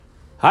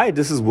Hi,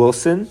 this is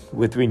Wilson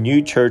with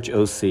Renewed Church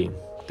OC.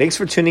 Thanks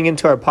for tuning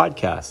into our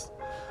podcast.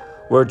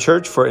 We're a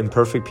church for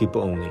imperfect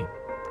people only.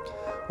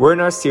 We're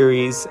in our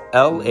series,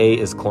 LA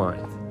is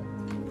Corinth.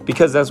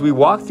 Because as we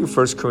walk through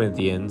 1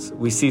 Corinthians,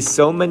 we see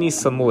so many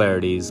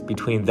similarities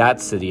between that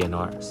city and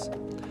ours.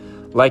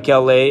 Like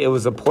LA, it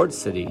was a port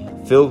city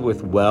filled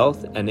with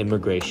wealth and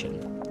immigration.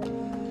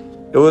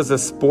 It was a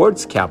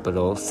sports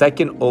capital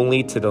second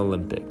only to the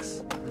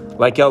Olympics.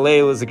 Like LA,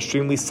 it was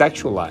extremely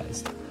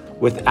sexualized,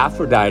 with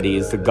Aphrodite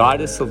as the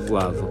goddess of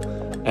love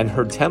and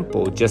her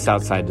temple just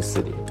outside the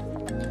city.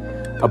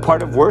 A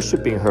part of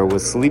worshiping her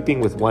was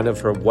sleeping with one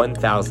of her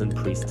 1,000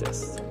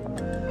 priestesses.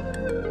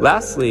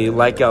 Lastly,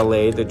 like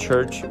LA, the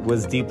church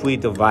was deeply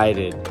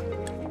divided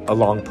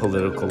along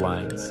political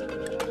lines.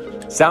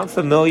 Sound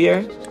familiar?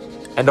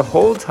 And the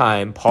whole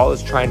time, Paul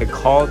is trying to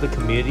call the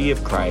community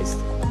of Christ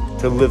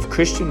to live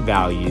Christian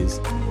values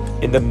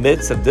in the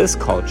midst of this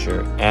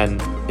culture,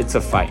 and it's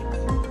a fight.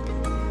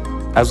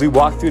 As we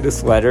walk through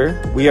this letter,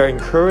 we are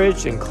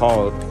encouraged and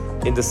called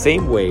in the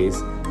same ways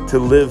to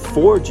live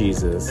for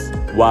Jesus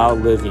while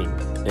living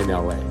in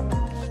LA.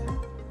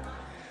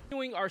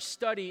 Continuing our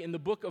study in the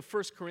book of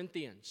 1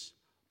 Corinthians,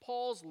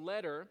 Paul's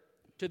letter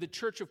to the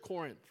church of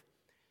Corinth.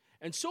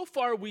 And so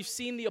far, we've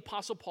seen the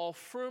Apostle Paul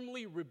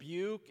firmly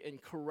rebuke and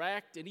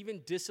correct and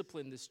even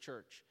discipline this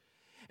church.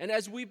 And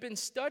as we've been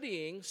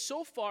studying,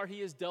 so far he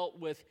has dealt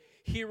with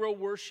hero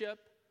worship,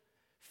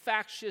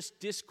 factious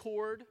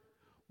discord,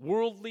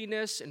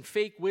 worldliness and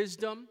fake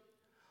wisdom,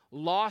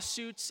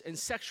 lawsuits and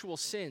sexual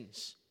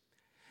sins.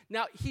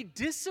 Now, he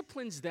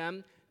disciplines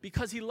them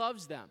because he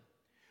loves them.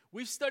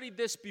 We've studied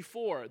this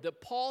before,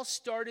 that Paul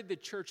started the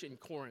church in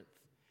Corinth.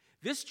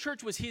 This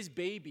church was his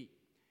baby.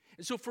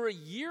 And so for a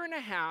year and a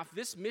half,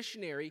 this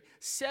missionary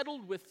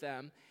settled with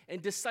them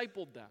and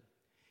discipled them.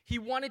 He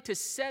wanted to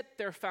set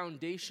their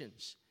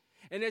foundations.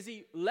 And as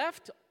he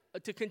left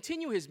to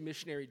continue his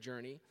missionary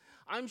journey,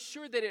 I'm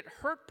sure that it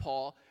hurt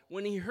Paul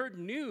when he heard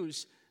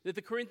news that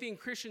the Corinthian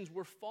Christians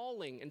were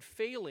falling and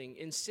failing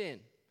in sin.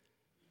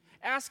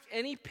 Ask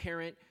any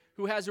parent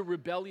who has a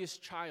rebellious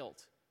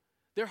child.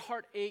 Their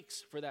heart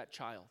aches for that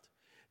child.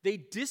 They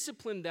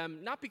discipline them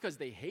not because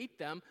they hate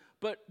them,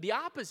 but the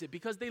opposite,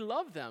 because they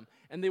love them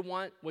and they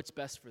want what's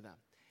best for them.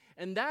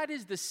 And that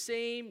is the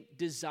same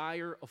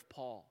desire of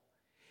Paul.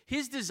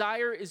 His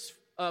desire is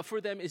for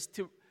them is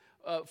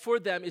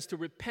to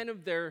repent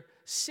of their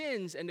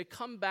sins and to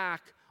come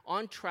back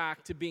on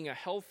track to being a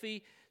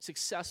healthy,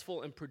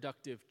 successful, and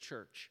productive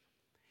church.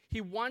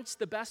 He wants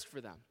the best for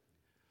them.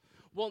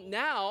 Well,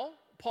 now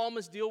Paul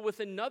must deal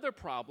with another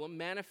problem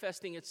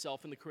manifesting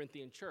itself in the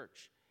Corinthian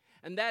church,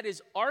 and that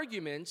is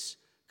arguments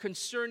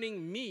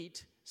concerning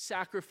meat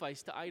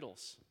sacrificed to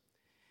idols.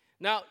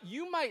 Now,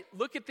 you might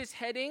look at this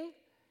heading,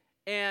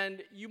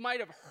 and you might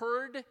have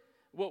heard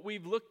what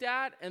we've looked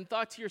at and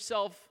thought to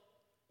yourself,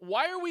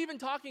 why are we even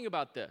talking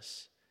about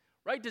this?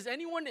 Right? Does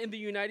anyone in the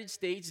United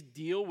States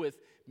deal with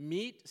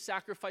meat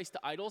sacrificed to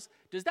idols?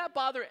 Does that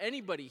bother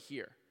anybody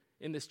here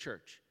in this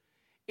church?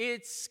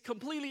 It's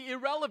completely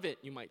irrelevant,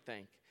 you might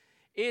think.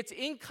 It's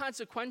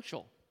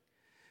inconsequential.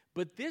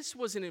 But this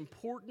was an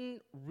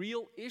important,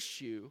 real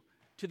issue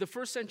to the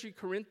first century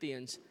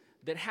Corinthians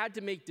that had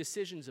to make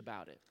decisions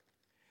about it.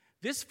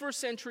 This first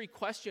century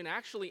question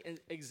actually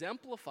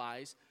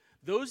exemplifies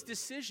those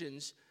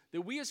decisions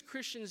that we as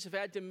Christians have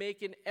had to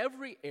make in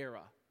every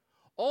era,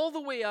 all the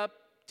way up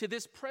to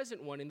this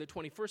present one in the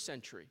 21st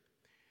century.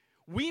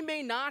 We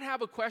may not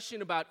have a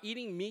question about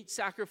eating meat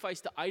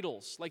sacrificed to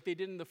idols like they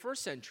did in the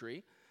first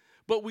century,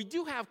 but we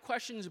do have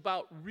questions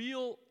about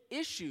real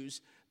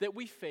issues that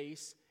we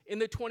face in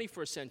the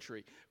 21st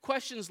century.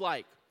 Questions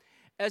like,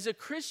 as a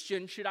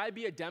Christian, should I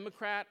be a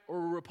Democrat or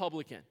a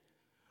Republican?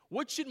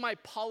 What should my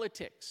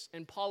politics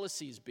and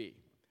policies be?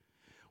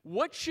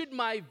 What should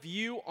my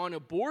view on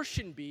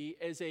abortion be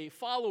as a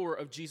follower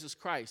of Jesus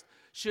Christ?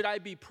 Should I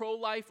be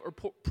pro-life or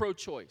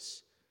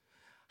pro-choice?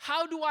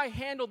 How do I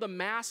handle the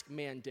mask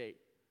mandate?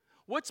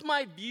 What's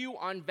my view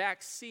on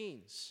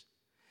vaccines?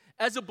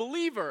 As a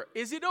believer,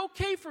 is it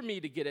okay for me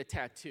to get a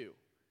tattoo?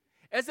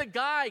 As a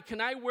guy, can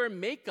I wear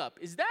makeup?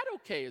 Is that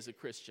okay as a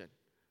Christian?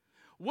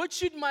 What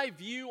should my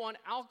view on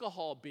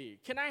alcohol be?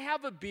 Can I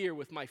have a beer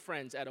with my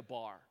friends at a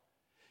bar?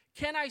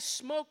 Can I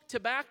smoke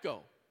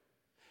tobacco?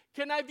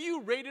 Can I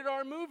view rated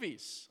R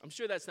movies? I'm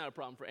sure that's not a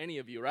problem for any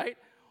of you, right?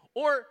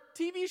 Or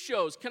TV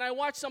shows. Can I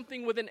watch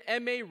something with an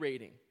MA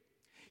rating?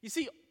 You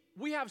see,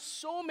 we have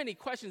so many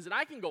questions, and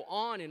I can go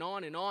on and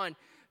on and on.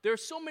 There are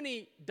so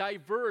many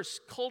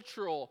diverse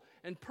cultural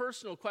and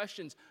personal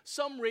questions,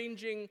 some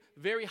ranging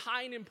very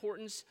high in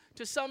importance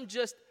to some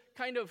just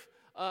kind of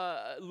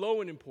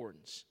low in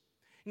importance.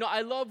 You know,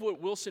 I love what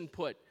Wilson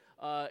put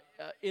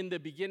in the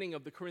beginning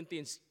of the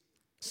Corinthians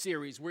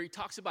series, where he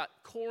talks about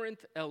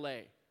Corinth,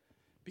 LA.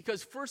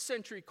 Because first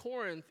century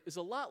Corinth is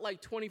a lot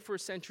like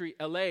 21st century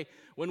LA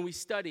when we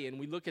study and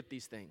we look at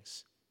these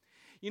things.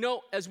 You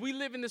know, as we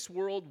live in this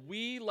world,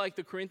 we, like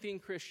the Corinthian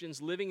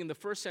Christians living in the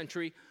first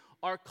century,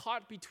 are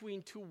caught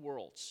between two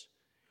worlds.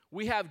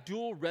 We have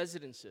dual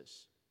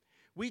residences.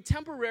 We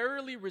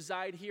temporarily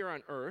reside here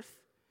on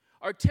earth,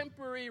 Our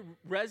temporary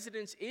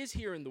residence is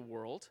here in the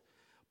world,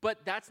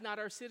 but that's not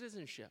our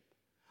citizenship.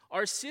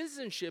 Our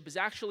citizenship is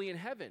actually in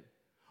heaven.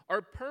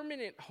 Our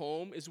permanent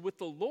home is with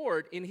the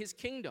Lord in his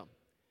kingdom.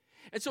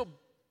 And so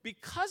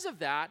because of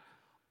that,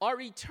 our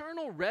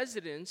eternal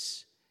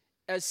residence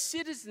as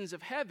citizens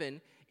of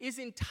heaven is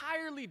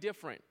entirely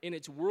different in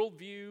its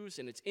worldviews,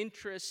 in its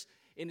interests,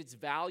 in its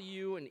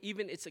value, and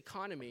even its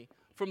economy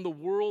from the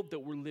world that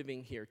we're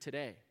living here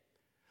today.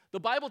 The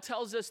Bible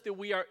tells us that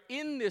we are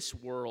in this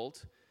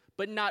world,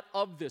 but not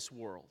of this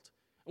world.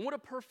 And what a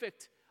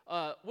perfect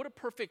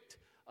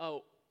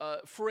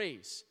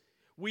phrase.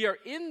 We are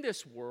in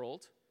this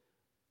world,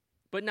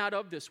 but not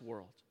of this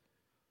world.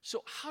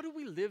 So how do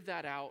we live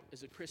that out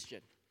as a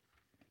Christian?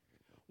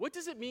 What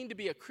does it mean to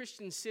be a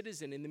Christian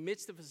citizen in the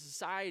midst of a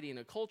society and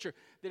a culture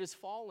that is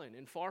fallen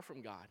and far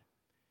from God?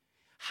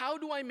 How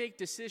do I make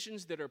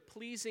decisions that are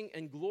pleasing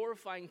and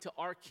glorifying to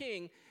our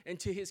King and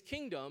to his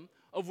kingdom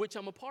of which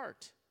I'm a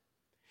part?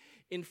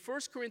 In 1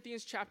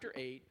 Corinthians chapter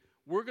 8,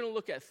 we're going to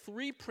look at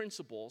 3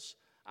 principles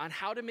on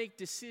how to make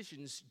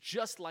decisions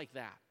just like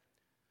that.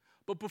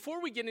 But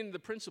before we get into the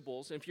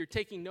principles, and if you're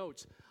taking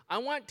notes, I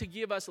want to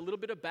give us a little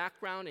bit of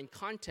background and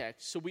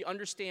context so we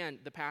understand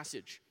the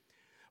passage.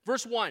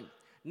 Verse 1,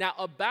 now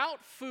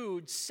about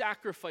food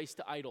sacrificed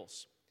to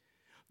idols.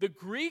 The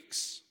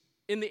Greeks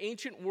in the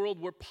ancient world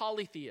were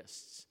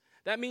polytheists.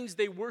 That means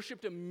they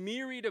worshipped a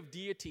myriad of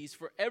deities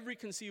for every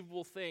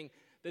conceivable thing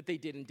that they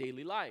did in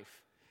daily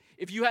life.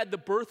 If you had the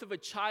birth of a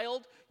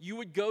child, you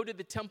would go to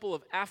the temple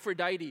of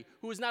Aphrodite,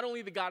 who is not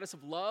only the goddess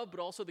of love,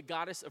 but also the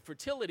goddess of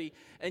fertility,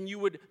 and you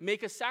would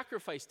make a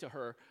sacrifice to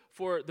her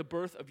for the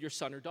birth of your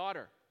son or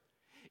daughter.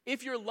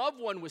 If your loved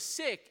one was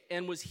sick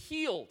and was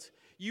healed,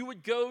 you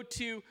would go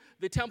to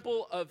the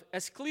temple of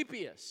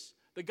Asclepius,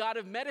 the god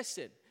of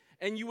medicine,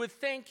 and you would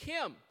thank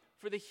him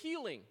for the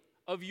healing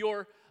of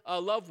your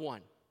loved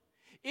one.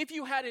 If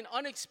you had an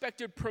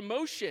unexpected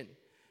promotion,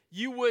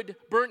 you would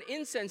burn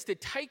incense to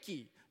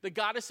Tyche, the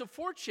goddess of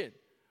fortune,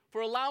 for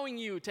allowing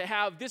you to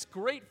have this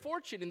great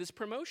fortune in this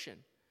promotion.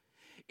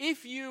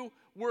 If you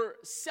were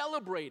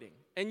celebrating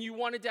and you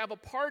wanted to have a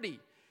party,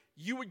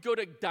 you would go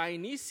to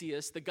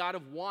Dionysius, the god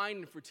of wine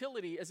and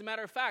fertility. As a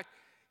matter of fact,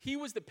 he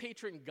was the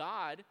patron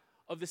god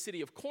of the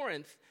city of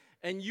Corinth,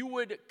 and you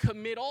would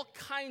commit all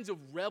kinds of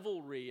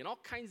revelry and all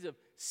kinds of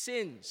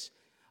sins.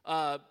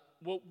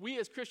 What we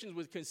as Christians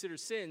would consider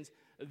sins,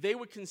 they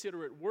would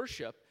consider it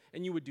worship,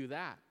 and you would do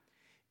that.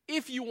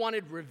 If you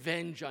wanted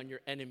revenge on your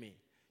enemy,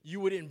 you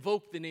would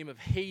invoke the name of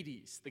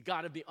Hades, the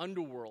god of the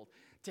underworld,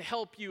 to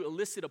help you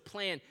elicit a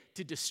plan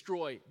to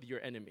destroy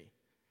your enemy.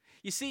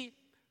 You see,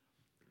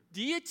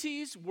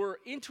 deities were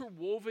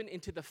interwoven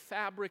into the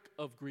fabric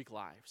of Greek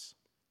lives.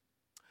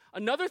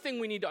 Another thing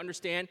we need to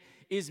understand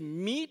is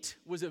meat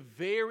was a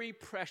very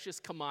precious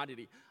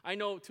commodity. I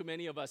know to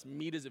many of us,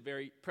 meat is a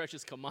very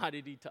precious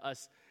commodity to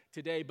us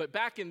today, but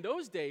back in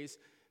those days,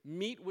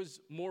 meat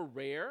was more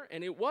rare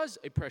and it was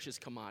a precious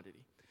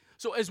commodity.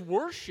 So as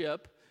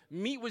worship,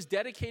 meat was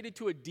dedicated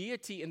to a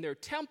deity in their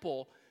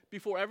temple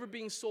before ever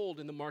being sold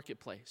in the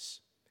marketplace.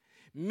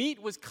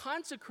 Meat was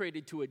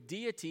consecrated to a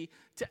deity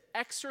to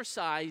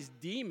exorcise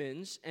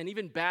demons and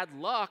even bad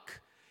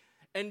luck,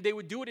 and they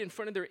would do it in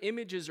front of their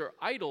images or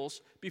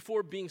idols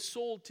before being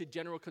sold to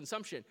general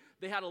consumption.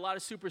 They had a lot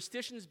of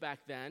superstitions back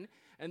then,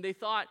 and they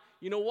thought,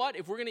 you know what,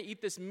 if we're going to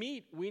eat this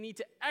meat, we need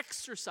to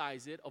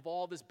exorcise it of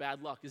all this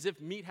bad luck, as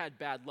if meat had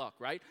bad luck,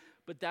 right?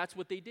 But that's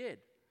what they did.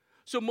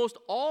 So most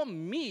all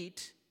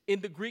meat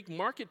in the Greek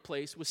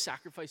marketplace was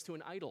sacrificed to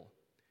an idol.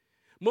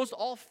 Most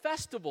all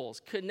festivals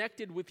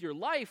connected with your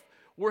life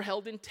were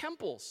held in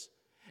temples.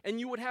 And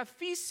you would have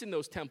feasts in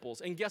those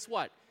temples. And guess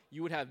what?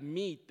 You would have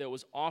meat that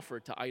was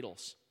offered to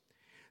idols.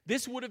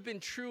 This would have been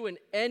true in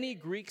any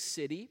Greek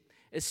city,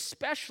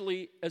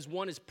 especially as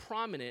one as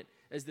prominent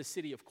as the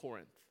city of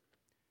Corinth.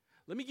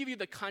 Let me give you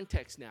the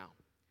context now.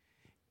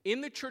 In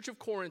the church of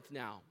Corinth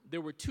now,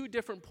 there were 2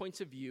 different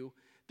points of view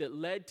that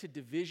led to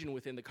division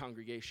within the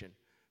congregation.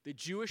 The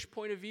Jewish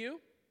point of view,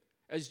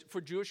 as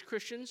for Jewish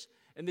Christians,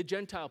 and the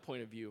Gentile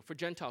point of view for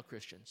Gentile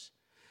Christians.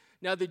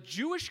 Now, the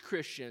Jewish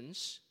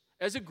Christians,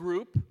 as a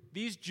group,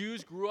 these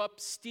Jews grew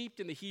up steeped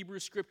in the Hebrew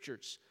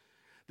Scriptures.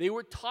 They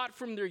were taught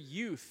from their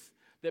youth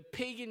that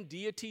pagan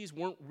deities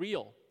weren't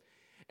real.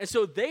 And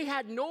so they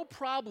had no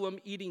problem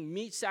eating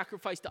meat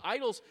sacrificed to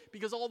idols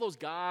because all those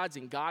gods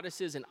and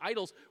goddesses and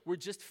idols were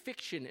just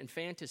fiction and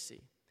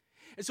fantasy.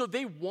 And so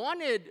they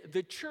wanted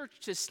the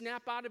church to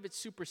snap out of its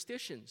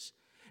superstitions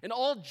and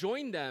all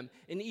join them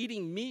in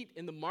eating meat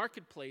in the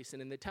marketplace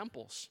and in the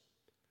temples.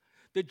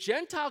 The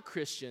Gentile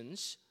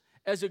Christians,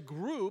 as a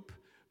group,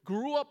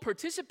 grew up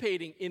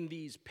participating in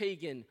these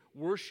pagan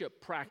worship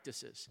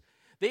practices.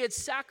 They had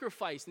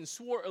sacrificed and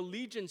swore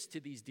allegiance to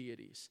these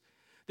deities.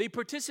 They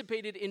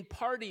participated in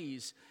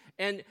parties,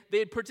 and they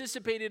had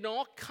participated in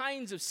all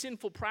kinds of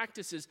sinful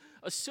practices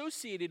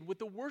associated with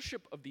the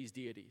worship of these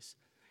deities.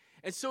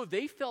 And so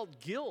they felt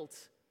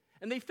guilt,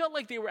 and they felt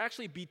like they were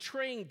actually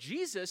betraying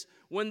Jesus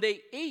when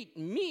they ate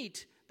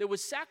meat that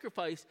was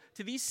sacrificed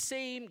to these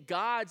same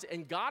gods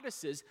and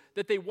goddesses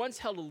that they once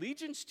held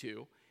allegiance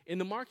to in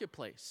the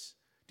marketplace.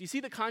 Do you see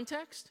the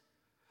context?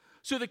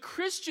 So the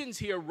Christians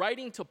here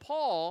writing to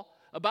Paul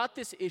about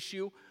this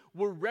issue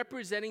were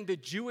representing the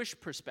Jewish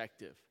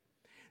perspective.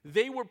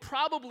 They were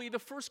probably the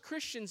first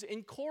Christians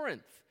in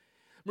Corinth.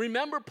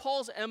 Remember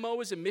Paul's MO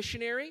as a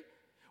missionary?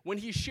 When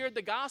he shared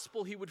the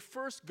gospel, he would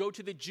first go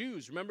to the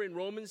Jews. Remember in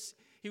Romans,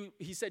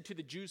 he said to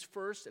the Jews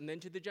first and then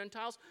to the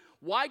Gentiles.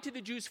 Why to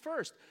the Jews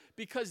first?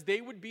 Because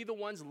they would be the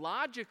ones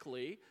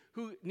logically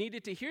who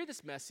needed to hear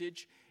this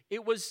message.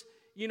 It was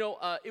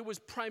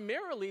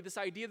primarily this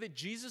idea that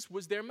Jesus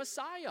was their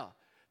Messiah,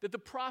 that the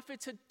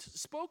prophets had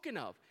spoken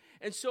of.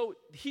 And so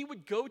he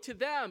would go to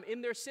them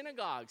in their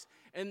synagogues,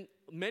 and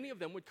many of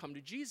them would come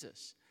to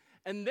Jesus.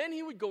 And then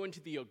he would go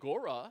into the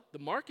agora, the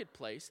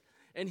marketplace,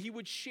 and he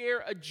would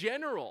share a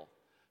general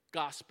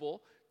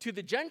gospel to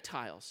the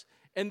Gentiles.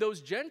 And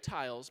those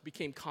Gentiles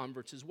became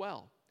converts as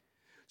well.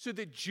 So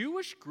the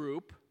Jewish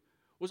group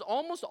was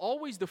almost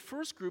always the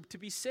first group to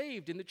be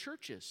saved in the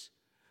churches.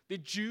 The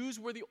Jews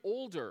were the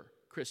older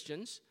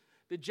Christians.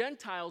 The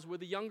Gentiles were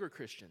the younger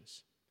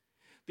Christians.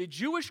 The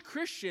Jewish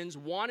Christians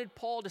wanted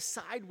Paul to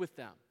side with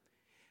them.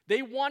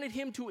 They wanted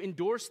him to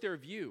endorse their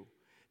view.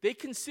 They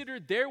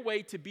considered their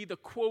way to be the,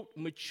 quote,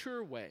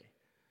 mature way.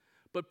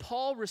 But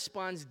Paul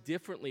responds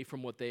differently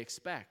from what they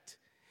expect.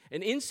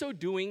 And in so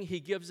doing, he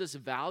gives us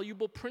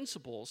valuable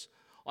principles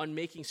on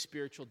making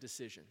spiritual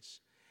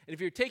decisions. And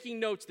if you're taking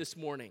notes this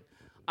morning,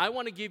 I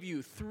want to give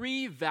you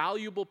 3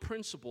 valuable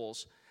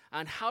principles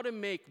on how to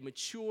make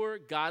mature,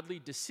 godly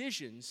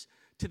decisions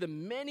to the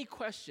many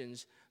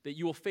questions that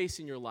you will face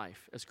in your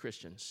life as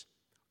Christians.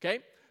 Okay?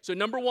 So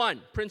number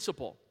 1,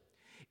 principle.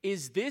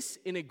 Is this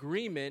in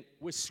agreement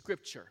with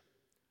Scripture?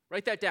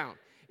 Write that down.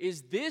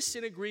 Is this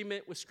in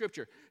agreement with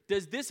Scripture?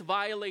 Does this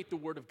violate the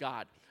Word of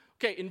God?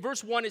 Okay, in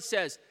verse 1 it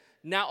says,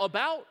 now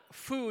about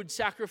food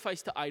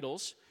sacrificed to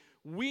idols,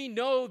 we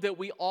know that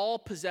we all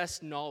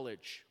possess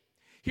knowledge.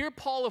 Here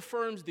Paul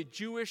affirms the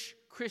Jewish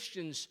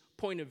Christians'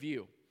 point of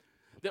view,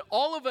 that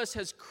all of us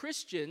as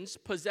Christians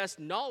possess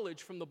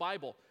knowledge from the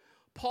Bible.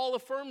 Paul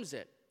affirms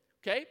it,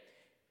 okay?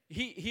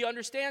 He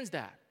understands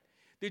that.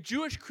 The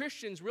Jewish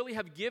Christians really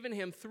have given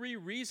him 3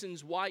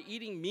 reasons why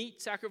eating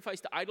meat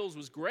sacrificed to idols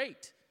was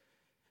great.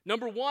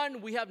 Number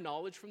 1, we have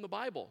knowledge from the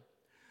Bible.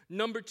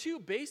 Number 2,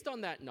 based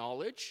on that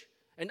knowledge,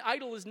 an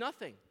idol is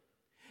nothing.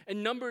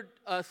 And number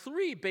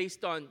 3,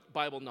 based on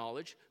Bible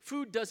knowledge,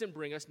 food doesn't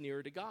bring us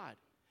nearer to God.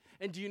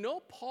 And do you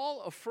know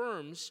Paul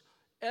affirms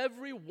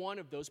every one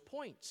of those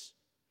points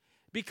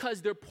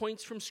because they're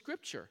points from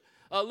Scripture.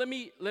 Let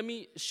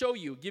me show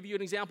you, give you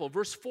an example.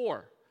 Verse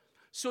 4.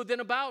 So then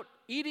about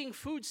eating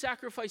food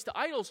sacrificed to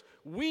idols,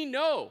 we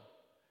know,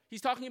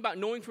 he's talking about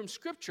knowing from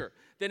Scripture,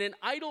 that an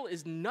idol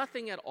is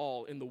nothing at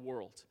all in the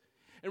world.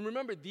 And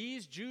remember,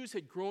 these Jews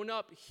had grown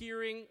up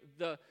hearing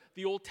the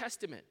Old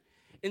Testament.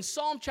 In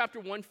Psalm chapter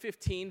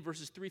 115,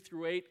 verses 3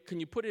 through 8, can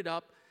you put it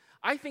up?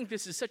 I think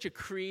this is such a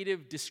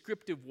creative,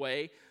 descriptive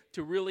way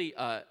to really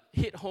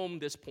hit home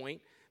this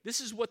point. This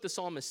is what the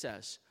psalmist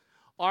says.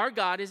 Our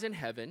God is in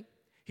heaven.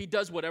 He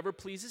does whatever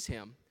pleases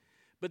him.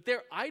 But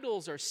their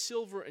idols are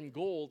silver and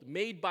gold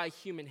made by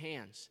human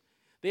hands.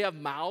 They have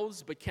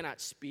mouths but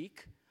cannot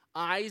speak,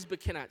 eyes but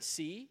cannot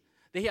see.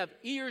 They have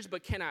ears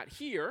but cannot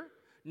hear,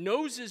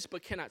 noses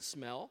but cannot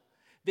smell.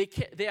 They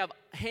have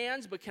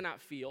hands but cannot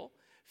feel,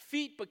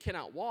 feet but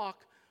cannot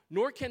walk,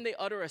 nor can they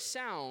utter a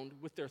sound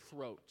with their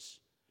throats.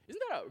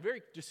 Isn't that a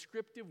very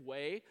descriptive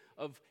way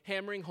of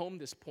hammering home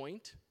this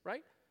point,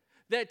 right?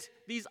 That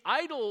these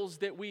idols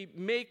that we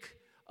make,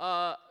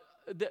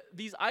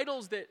 these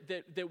idols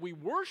that we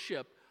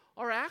worship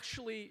are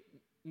actually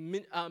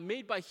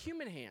made by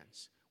human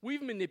hands.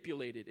 We've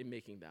manipulated in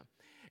making them.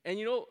 And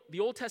you know,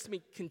 the Old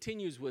Testament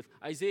continues with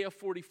Isaiah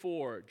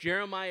 44,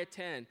 Jeremiah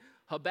 10,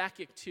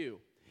 Habakkuk 2.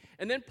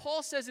 And then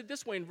Paul says it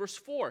this way in verse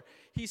 4.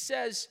 He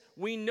says,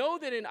 we know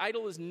that an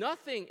idol is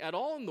nothing at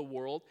all in the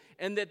world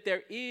and that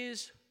there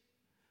is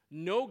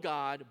no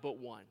God but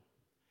one.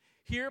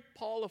 Here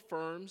Paul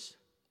affirms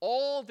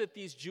all that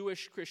these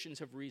Jewish Christians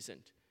have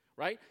reasoned,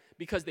 right?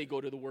 Because they go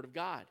to the Word of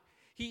God.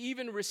 He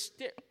even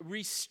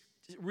restates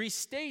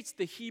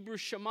the Hebrew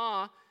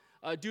Shema,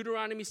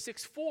 Deuteronomy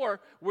 6:4,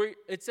 where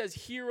it says,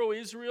 Hear, O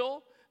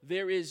Israel,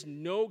 there is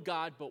no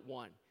God but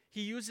one.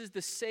 He uses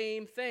the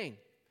same thing.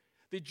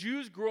 The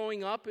Jews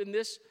growing up in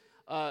this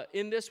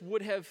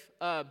would have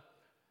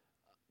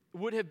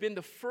been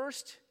the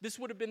first. This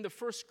would have been the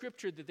first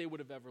scripture that they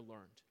would have ever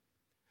learned.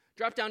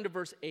 Drop down to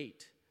verse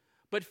 8.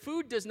 But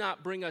food does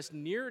not bring us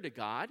nearer to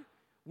God.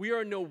 We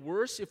are no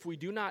worse if we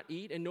do not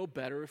eat, and no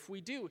better if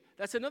we do.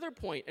 That's another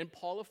point, and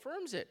Paul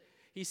affirms it.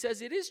 He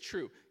says it is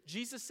true.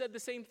 Jesus said the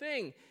same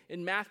thing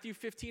in Matthew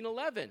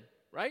 15:11,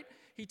 right?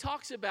 He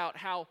talks about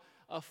how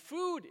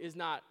food is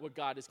not what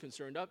God is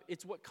concerned of.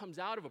 It's what comes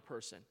out of a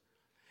person.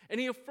 And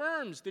he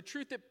affirms the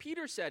truth that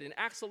Peter said in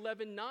Acts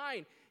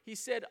 11:9. He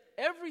said,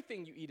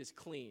 everything you eat is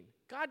clean.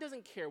 God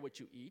doesn't care what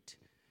you eat.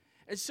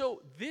 And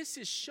so this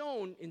is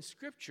shown in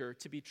Scripture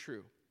to be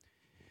true.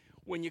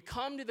 When you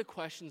come to the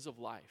questions of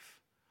life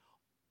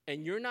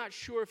and you're not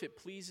sure if it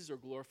pleases or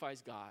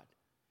glorifies God,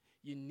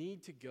 you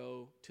need to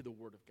go to the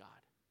Word of God.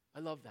 I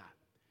love that.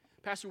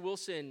 Pastor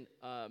Wilson,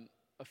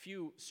 a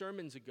few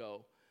sermons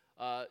ago,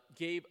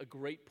 gave a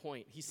great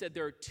point. He said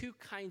there are two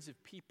kinds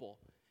of people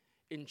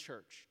in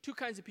church, two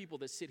kinds of people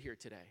that sit here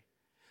today.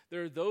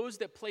 There are those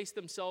that place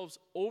themselves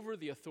over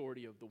the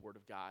authority of the Word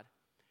of God,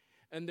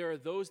 and there are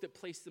those that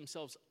place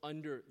themselves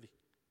under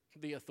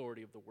the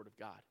authority of the Word of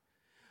God.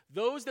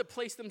 Those that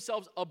place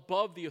themselves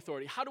above the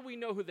authority. How do we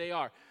know who they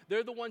are?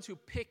 They're the ones who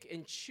pick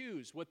and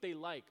choose what they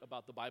like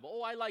about the Bible.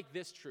 Oh, I like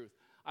this truth.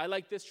 I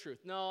like this truth.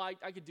 No, I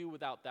could do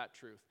without that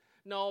truth.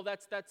 No,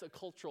 that's a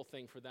cultural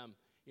thing for them,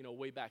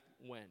 way back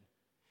when.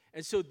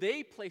 And so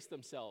they place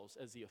themselves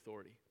as the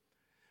authority.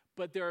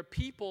 But there are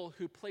people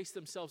who place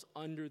themselves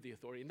under the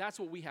authority. And that's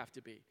what we have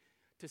to be,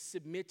 to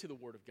submit to the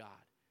Word of God,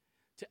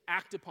 to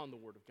act upon the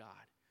Word of God,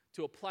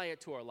 to apply it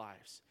to our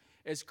lives.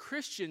 As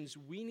Christians,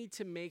 we need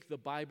to make the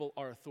Bible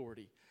our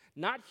authority.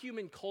 Not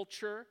human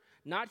culture,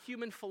 not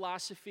human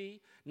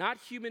philosophy, not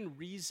human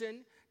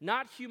reason,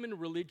 not human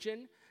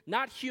religion,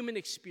 not human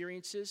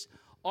experiences.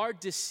 Our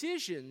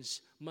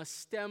decisions must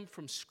stem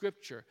from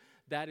Scripture.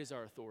 That is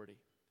our authority.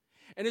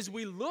 And as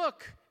we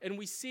look and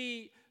we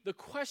see the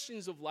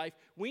questions of life,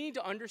 we need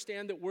to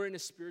understand that we're in a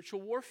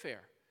spiritual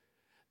warfare.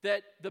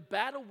 That the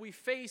battle we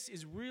face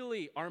is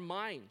really our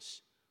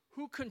minds.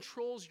 Who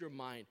controls your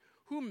mind?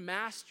 Who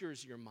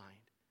masters your mind?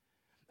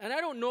 And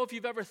I don't know if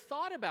you've ever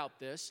thought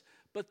about this,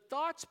 but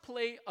thoughts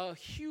play a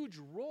huge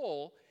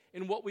role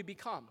in what we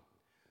become.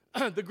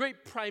 The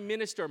great Prime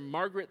Minister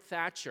Margaret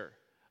Thatcher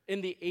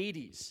in the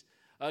 80s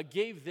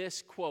gave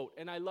this quote,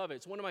 and I love it.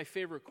 It's one of my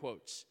favorite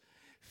quotes.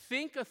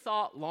 Think a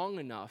thought long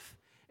enough,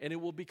 and it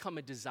will become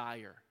a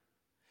desire.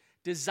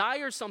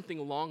 Desire something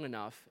long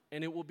enough,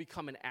 and it will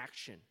become an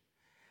action.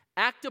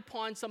 Act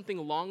upon something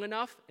long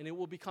enough, and it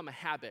will become a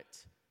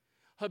habit.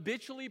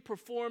 Habitually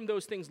perform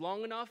those things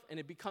long enough, and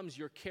it becomes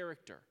your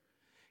character.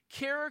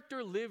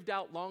 Character lived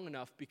out long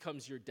enough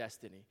becomes your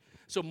destiny.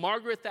 So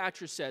Margaret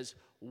Thatcher says,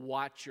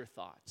 watch your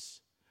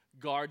thoughts.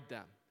 Guard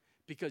them,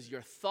 because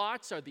your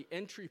thoughts are the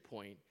entry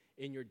point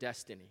in your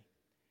destiny.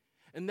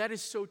 And that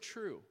is so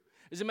true.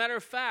 As a matter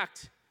of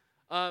fact,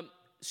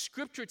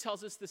 Scripture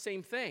tells us the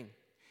same thing.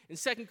 In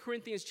 2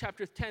 Corinthians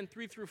chapter 10,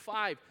 3 through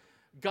 5,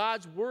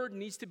 God's word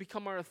needs to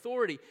become our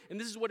authority. And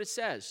this is what it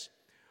says.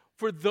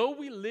 For though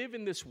we live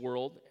in this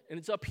world, and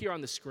it's up here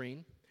on the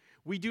screen,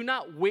 we do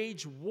not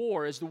wage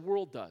war as the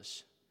world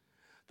does.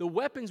 The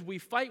weapons we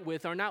fight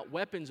with are not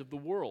weapons of the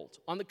world.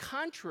 On the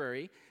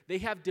contrary, they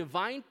have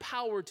divine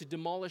power to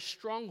demolish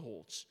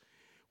strongholds.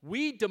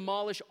 We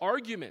demolish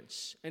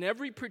arguments and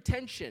every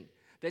pretension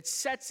that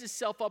sets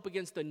itself up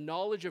against the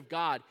knowledge of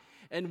God,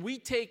 and we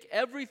take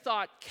every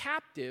thought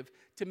captive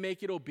to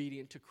make it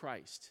obedient to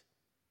Christ.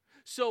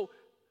 So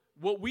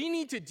what we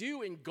need to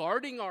do in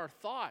guarding our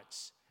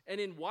thoughts and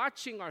in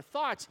watching our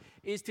thoughts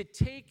is to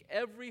take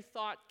every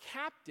thought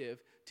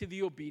captive to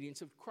the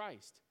obedience of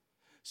Christ.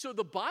 So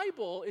the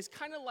Bible is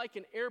kind of like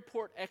an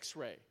airport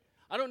x-ray.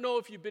 I don't know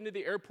if you've been to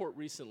the airport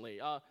recently.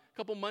 A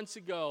couple months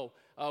ago,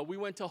 we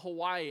went to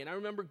Hawaii, and I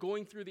remember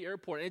going through the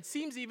airport. And it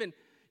seems even,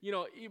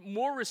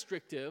 more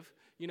restrictive,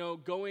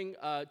 going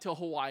to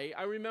Hawaii.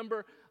 I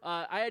remember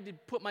I had to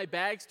put my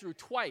bags through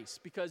twice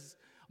because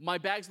my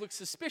bags looked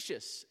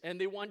suspicious, and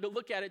they wanted to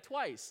look at it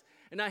twice.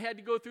 And I had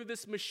to go through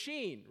this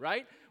machine,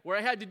 right, where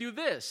I had to do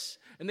this.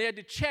 And they had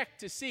to check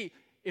to see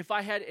if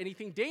I had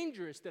anything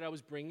dangerous that I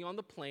was bringing on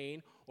the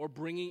plane or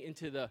bringing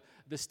into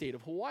the state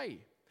of Hawaii.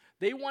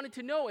 They wanted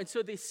to know, and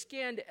so they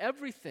scanned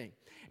everything.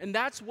 And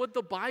that's what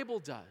the Bible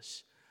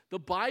does. The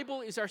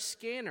Bible is our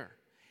scanner.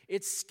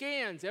 It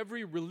scans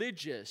every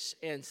religious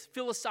and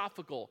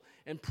philosophical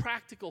and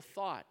practical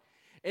thought.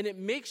 And it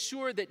makes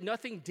sure that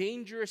nothing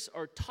dangerous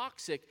or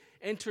toxic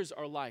enters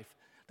our life.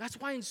 That's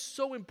why it's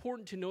so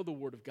important to know the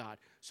Word of God,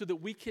 so that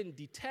we can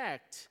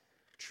detect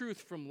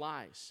truth from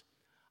lies.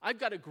 I've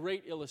got a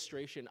great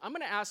illustration. I'm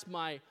going to ask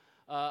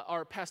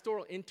our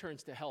pastoral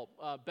interns to help.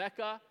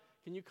 Becca,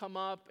 can you come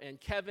up? And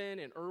Kevin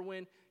and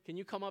Erwin, can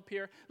you come up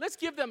here? Let's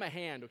give them a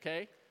hand,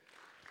 okay?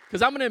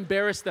 Because I'm going to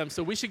embarrass them,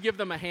 so we should give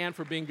them a hand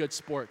for being good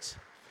sports.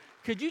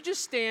 Could you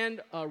just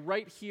stand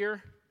right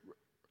here?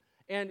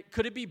 And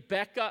could it be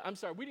Becca? I'm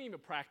sorry, we didn't even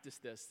practice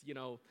this. We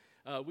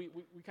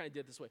kind of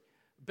did it this way.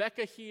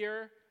 Becca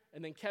here,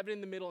 and then Kevin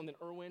in the middle, and then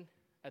Erwin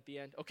at the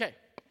end. Okay.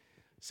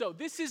 So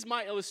this is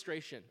my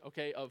illustration,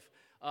 okay, of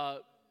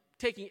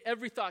taking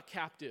every thought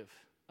captive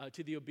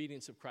to the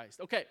obedience of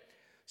Christ. Okay,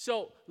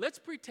 so let's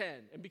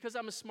pretend, and because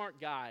I'm a smart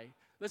guy,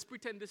 let's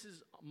pretend this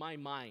is my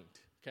mind,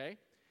 okay?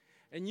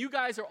 And you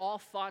guys are all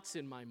thoughts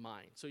in my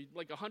mind. So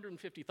like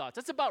 150 thoughts.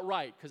 That's about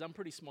right, because I'm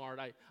pretty smart.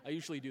 I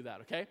usually do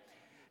that, okay?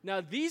 Now,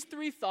 these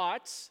three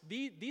thoughts,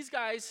 these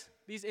guys,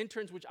 these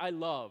interns, which I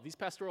love, these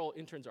pastoral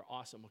interns are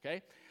awesome,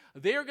 okay?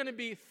 They are going to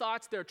be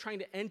thoughts that are trying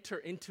to enter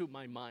into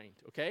my mind,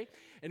 okay?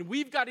 And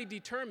we've got to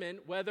determine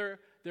whether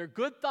they're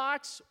good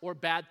thoughts or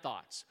bad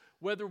thoughts,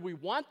 whether we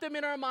want them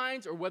in our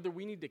minds or whether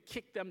we need to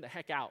kick them the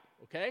heck out,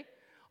 okay?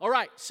 All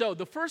right, so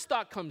the first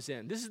thought comes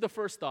in. This is the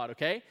first thought,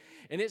 okay?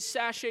 And it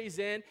sachets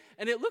in,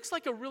 and it looks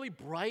like a really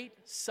bright,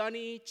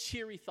 sunny,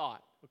 cheery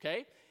thought,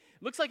 okay?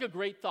 It looks like a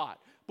great thought,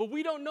 but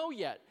we don't know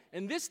yet.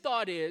 And this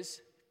thought is,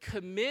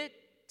 commit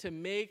to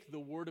make the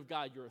Word of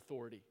God your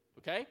authority,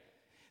 okay?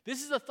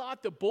 This is a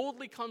thought that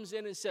boldly comes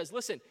in and says,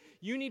 listen,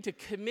 you need to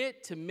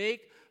commit to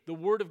make the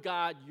Word of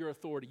God your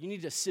authority. You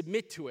need to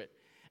submit to it,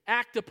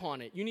 act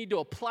upon it. You need to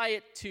apply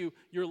it to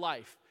your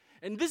life.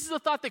 And this is a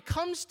thought that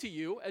comes to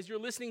you as you're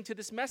listening to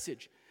this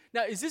message.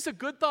 Now, is this a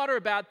good thought or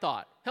a bad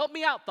thought? Help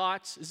me out,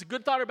 thoughts. Is it a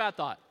good thought or a bad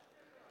thought?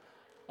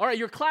 All right,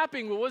 you're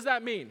clapping. Well, what does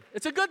that mean?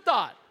 It's a good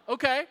thought.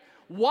 Okay.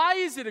 Why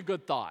is it a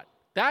good thought?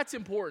 That's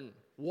important.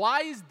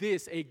 Why is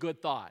this a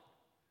good thought?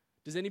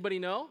 Does anybody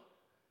know?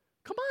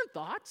 Come on,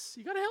 thoughts.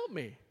 You got to help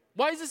me.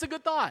 Why is this a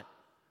good thought?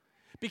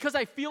 Because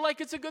I feel like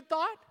it's a good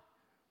thought?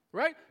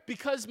 Right?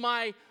 Because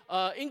my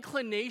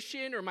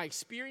inclination or my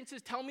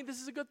experiences tell me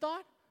this is a good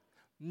thought?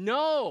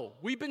 No,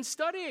 we've been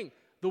studying.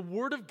 The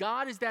Word of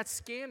God is that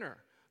scanner.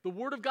 The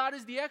Word of God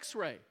is the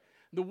x-ray.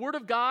 The Word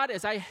of God,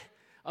 as I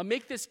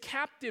make this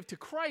captive to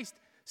Christ,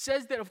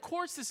 says that, of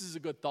course, this is a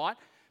good thought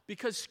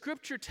because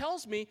Scripture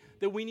tells me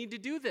that we need to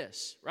do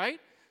this, right?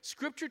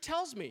 Scripture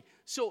tells me.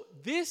 So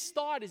this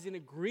thought is in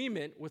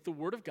agreement with the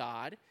Word of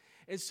God,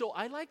 and so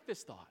I like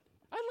this thought.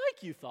 I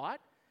like you,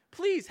 thought.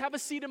 Please have a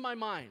seat in my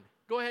mind.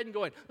 Go ahead and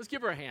go in. Let's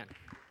give her a hand.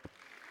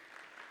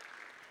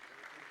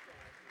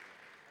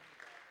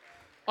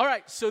 All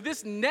right, so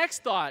this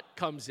next thought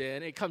comes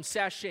in. It comes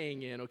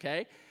sashaying in,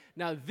 okay?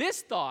 Now,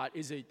 this thought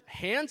is a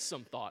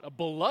handsome thought, a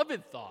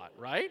beloved thought,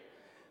 right?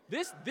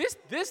 This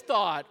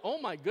thought, oh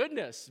my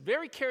goodness,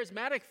 very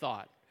charismatic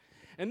thought.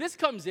 And this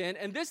comes in,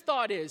 and this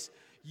thought is,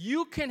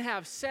 you can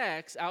have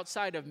sex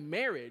outside of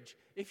marriage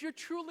if you're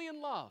truly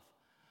in love.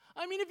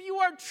 I mean, if you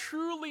are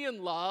truly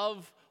in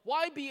love,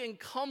 why be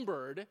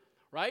encumbered,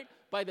 right,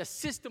 by the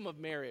system of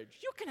marriage?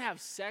 You can have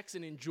sex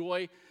and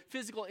enjoy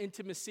physical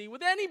intimacy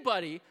with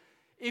anybody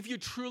if you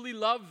truly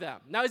love them.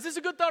 Now, is this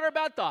a good thought or a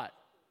bad thought?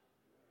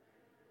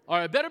 All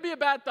right, it better be a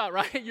bad thought,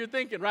 right? You're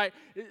thinking, right?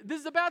 This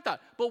is a bad thought.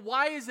 But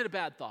why is it a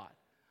bad thought?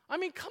 I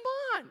mean, come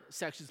on.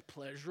 Sex is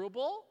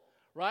pleasurable,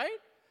 right?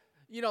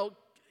 You know,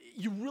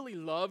 you really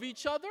love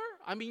each other.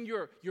 I mean,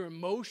 your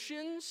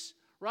emotions,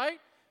 right?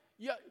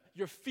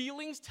 Your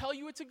feelings tell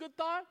you it's a good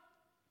thought.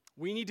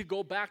 We need to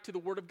go back to the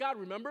Word of God.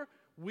 Remember,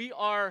 we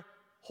are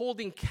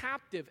holding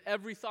captive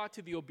every thought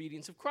to the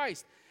obedience of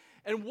Christ.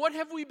 And what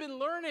have we been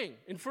learning?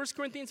 In 1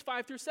 Corinthians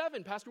 5 through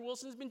 7, Pastor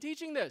Wilson has been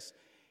teaching this.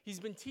 He's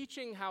been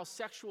teaching how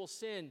sexual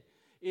sin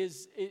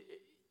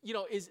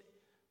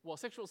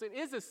sexual sin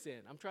is a sin.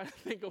 I'm trying to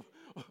think of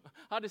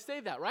how to say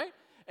that, right?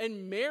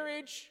 And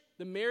marriage,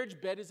 the marriage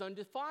bed is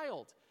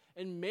undefiled.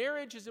 And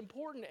marriage is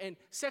important. And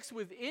sex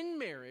within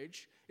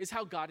marriage is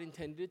how God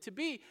intended it to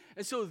be.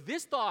 And so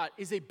this thought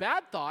is a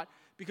bad thought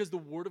because the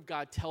Word of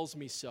God tells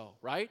me so,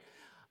 right?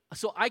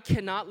 So I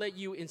cannot let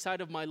you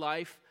inside of my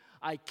life.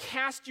 I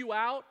cast you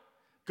out.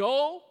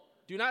 Go.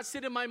 Do not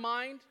sit in my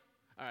mind.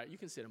 All right, you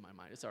can sit in my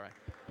mind. It's all right.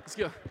 Let's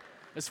go.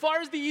 As far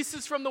as the east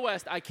is from the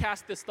west, I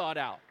cast this thought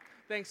out.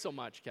 Thanks so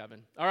much,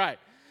 Kevin. All right.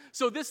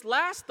 So this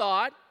last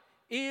thought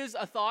is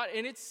a thought,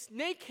 and it's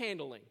snake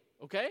handling,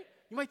 okay?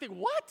 You might think,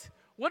 what?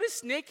 What is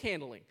snake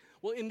handling?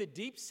 Well, in the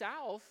Deep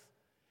South,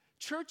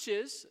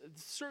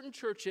 certain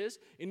churches,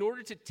 in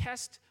order to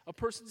test a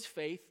person's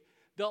faith,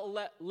 they'll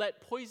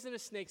let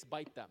poisonous snakes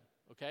bite them,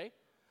 okay?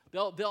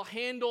 They'll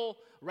handle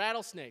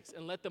rattlesnakes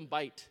and let them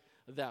bite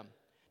them.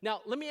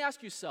 Now, let me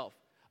ask you,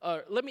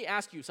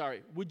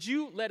 would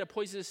you let a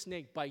poisonous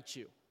snake bite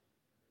you?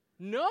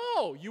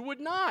 No, you would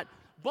not.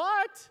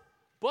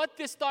 But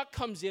this thought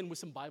comes in with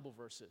some Bible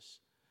verses.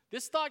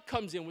 This thought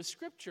comes in with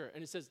Scripture,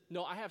 and it says,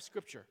 no, I have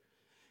Scripture.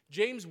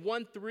 James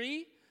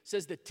 1:3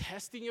 says the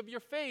testing of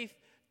your faith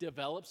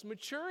develops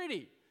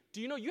maturity.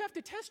 Do you know you have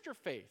to test your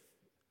faith?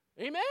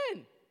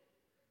 Amen.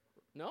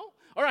 No?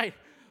 All right.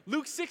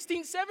 Luke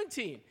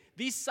 16:17.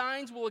 These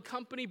signs will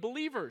accompany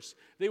believers.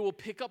 They will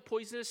pick up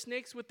poisonous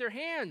snakes with their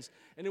hands,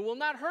 and it will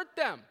not hurt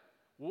them.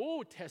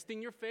 Whoa,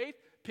 testing your faith,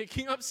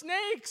 picking up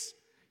snakes.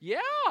 Yeah.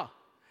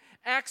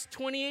 Acts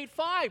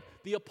 28:5.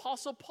 The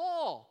Apostle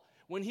Paul,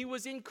 when he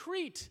was in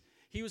Crete,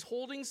 he was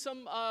holding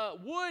some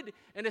wood,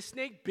 and a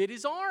snake bit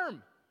his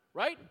arm,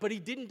 right? But he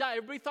didn't die.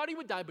 Everybody thought he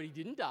would die, but he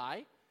didn't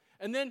die.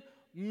 And then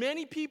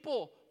many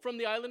people from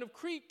the island of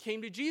Crete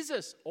came to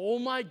Jesus. Oh,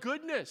 my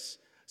goodness.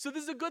 So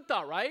this is a good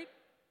thought, right?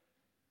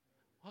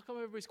 How come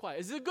everybody's quiet?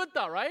 Is it a good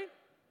thought, right?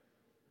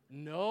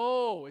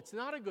 No, it's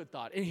not a good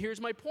thought. And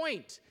here's my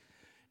point.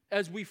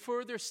 As we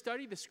further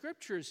study the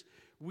Scriptures,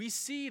 we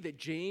see that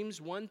James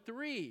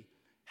 1:3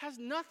 has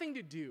nothing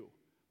to do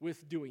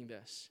with doing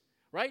this,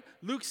 right?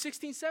 Luke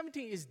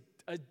 16:17 is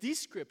a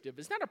descriptive.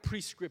 It's not a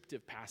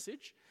prescriptive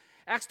passage.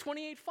 Acts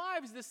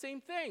 28:5 is the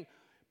same thing.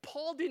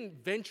 Paul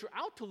didn't venture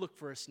out to look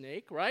for a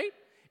snake, right?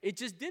 It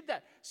just did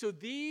that. So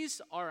these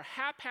are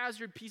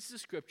haphazard pieces of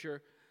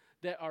Scripture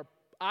that are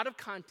out of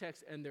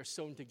context and they're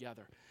sewn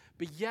together.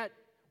 But yet,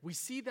 we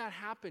see that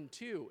happen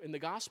too in the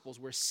Gospels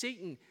where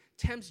Satan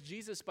tempts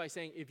Jesus by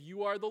saying, if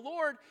you are the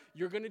Lord,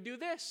 you're going to do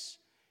this.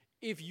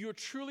 If you're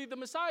truly the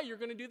Messiah, you're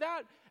going to do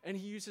that. And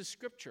he uses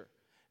Scripture.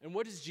 And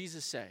what does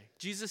Jesus say?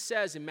 Jesus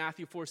says in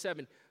Matthew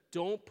 4:7,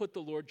 don't put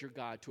the Lord your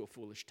God to a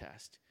foolish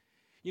test.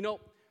 You know,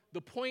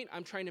 the point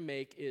I'm trying to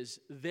make is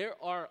there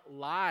are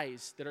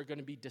lies that are going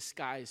to be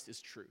disguised as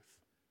truth.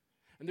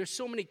 And there's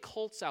so many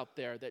cults out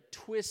there that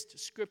twist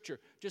Scripture,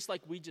 just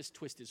like we just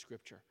twisted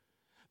Scripture.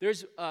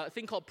 There's a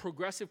thing called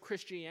progressive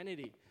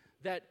Christianity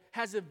that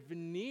has a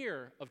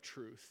veneer of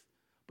truth,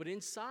 but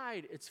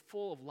inside it's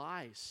full of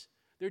lies.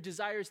 Their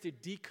desire is to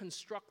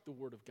deconstruct the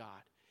Word of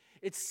God.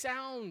 It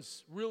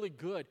sounds really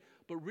good,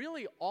 but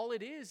really all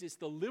it is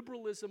the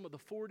liberalism of the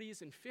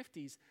 40s and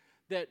 50s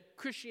that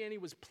Christianity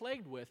was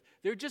plagued with.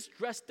 They're just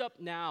dressed up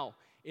now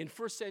in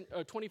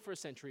 21st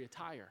century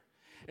attire.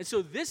 And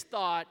so this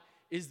thought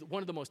is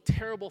one of the most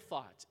terrible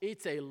thoughts.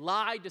 It's a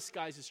lie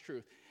disguised as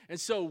truth. And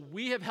so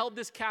we have held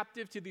this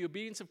captive to the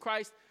obedience of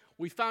Christ.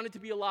 We found it to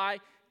be a lie.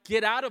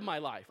 Get out of my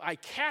life. I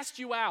cast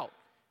you out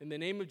in the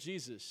name of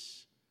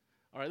Jesus.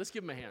 All right, let's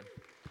give him a hand.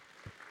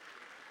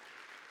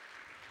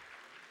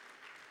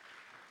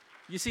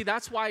 You see,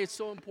 that's why it's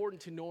so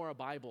important to know our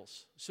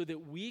Bibles, so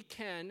that we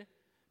can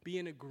be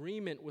in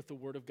agreement with the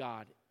Word of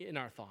God in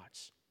our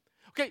thoughts.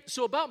 Okay,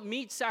 so about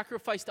meat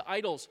sacrificed to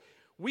idols,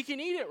 we can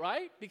eat it,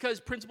 right? Because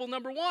principle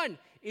number 1,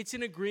 it's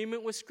in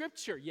agreement with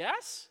Scripture.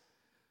 Yes?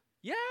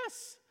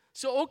 Yes.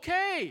 So,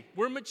 okay,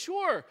 we're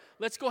mature.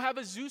 Let's go have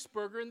a Zeus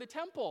burger in the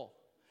temple.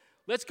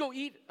 Let's go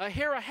eat a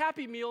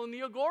Happy Meal in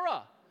the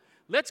Agora.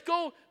 Let's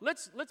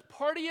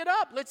party it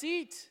up. Let's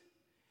eat.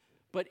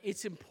 But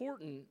it's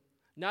important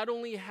not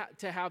only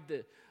to have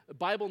the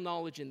Bible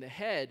knowledge in the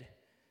head,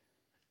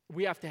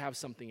 we have to have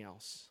something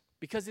else,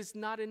 because it's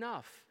not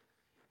enough.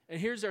 And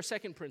here's our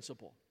second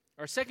principle.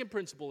 Our second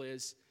principle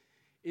is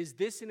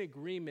this in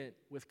agreement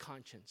with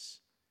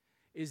conscience?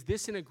 Is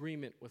this in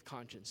agreement with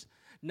conscience?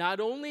 Not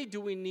only do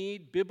we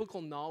need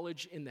biblical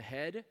knowledge in the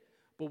head,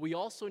 but we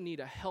also need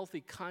a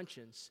healthy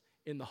conscience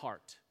in the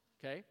heart,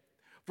 okay?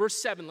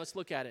 Verse 7, let's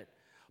look at it.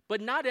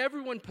 But not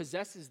everyone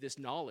possesses this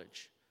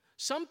knowledge.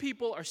 Some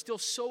people are still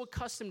so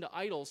accustomed to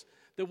idols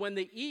that when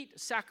they eat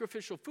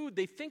sacrificial food,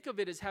 they think of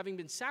it as having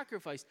been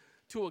sacrificed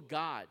to a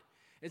god.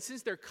 And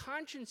since their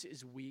conscience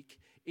is weak,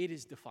 it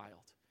is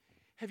defiled.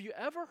 Have you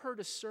ever heard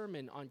a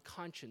sermon on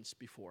conscience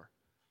before?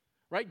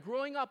 Right?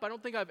 Growing up, I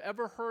don't think I've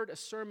ever heard a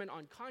sermon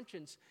on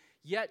conscience,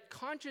 yet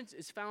conscience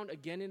is found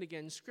again and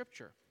again in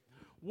Scripture.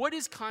 What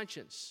is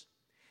conscience?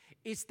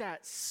 It's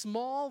that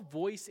small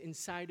voice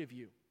inside of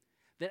you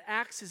that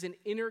acts as an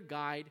inner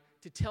guide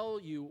to tell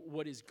you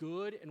what is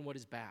good and what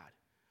is bad,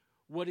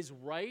 what is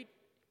right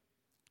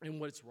and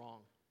what is wrong.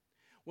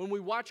 When we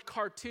watch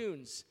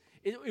cartoons,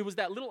 it was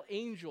that little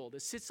angel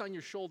that sits on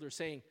your shoulder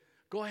saying,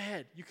 go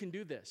ahead, you can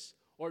do this.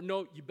 Or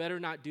no, you better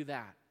not do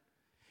that.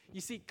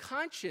 You see,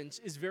 conscience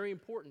is very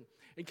important.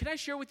 And can I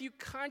share with you,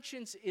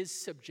 conscience is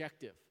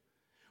subjective.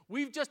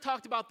 We've just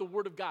talked about the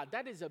Word of God.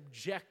 That is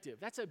objective.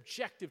 That's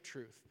objective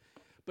truth.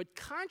 But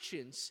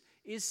conscience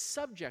is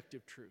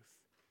subjective truth.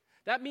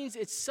 That means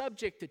it's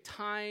subject to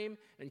time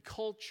and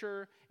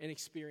culture and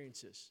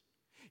experiences.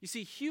 You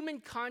see, human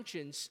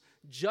conscience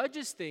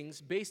judges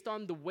things based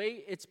on the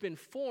way it's been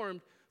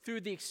formed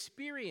through the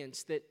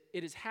experience that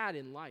it has had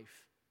in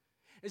life.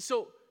 And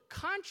so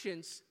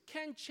conscience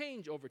can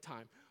change over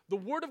time. The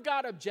Word of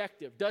God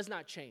objective does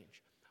not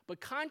change, but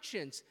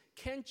conscience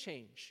can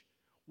change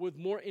with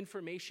more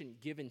information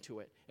given to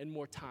it and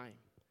more time.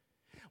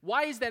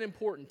 Why is that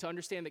important to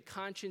understand that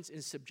conscience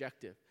is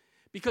subjective?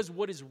 Because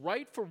what is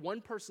right for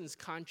one person's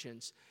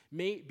conscience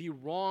may be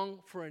wrong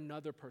for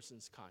another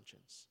person's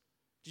conscience.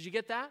 Did you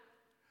get that?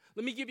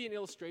 Let me give you an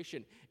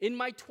illustration. In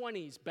my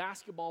 20s,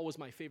 basketball was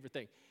my favorite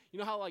thing. You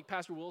know how like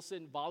Pastor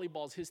Wilson,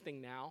 volleyball is his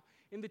thing now?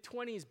 In the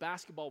 20s,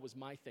 basketball was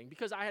my thing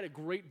because I had a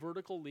great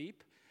vertical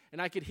leap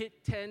and I could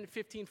hit 10,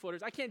 15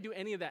 footers. I can't do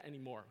any of that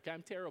anymore, okay?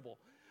 I'm terrible.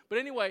 But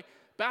anyway,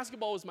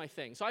 basketball was my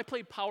thing. So I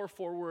played power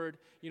forward,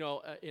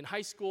 in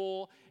high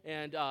school,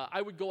 and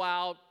I would go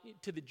out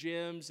to the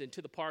gyms and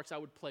to the parks. I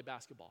would play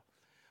basketball.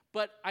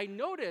 But I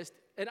noticed,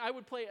 and I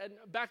would play, and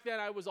back then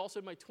I was also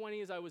in my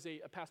 20s. I was a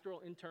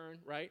pastoral intern,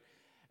 right?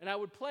 And I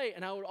would play,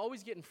 and I would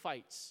always get in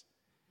fights.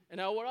 And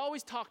I would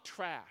always talk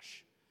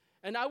trash.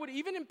 And I would,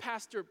 even in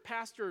pastor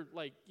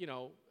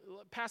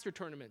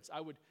tournaments, I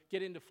would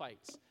get into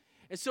fights.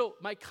 And so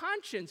my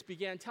conscience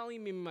began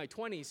telling me in my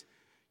 20s,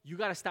 you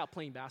got to stop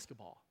playing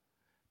basketball.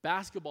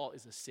 Basketball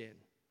is a sin,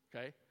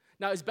 okay?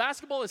 Now, is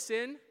basketball a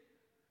sin?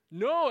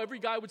 No, every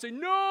guy would say,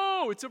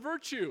 no, it's a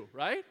virtue,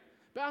 right?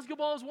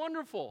 Basketball is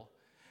wonderful.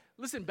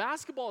 Listen,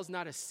 basketball is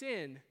not a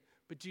sin,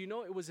 but do you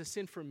know it was a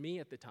sin for me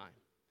at the time?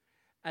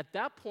 At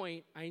that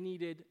point,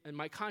 and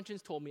my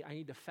conscience told me I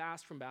need to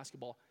fast from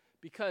basketball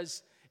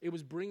because it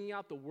was bringing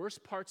out the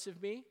worst parts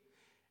of me.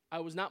 I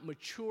was not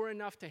mature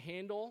enough to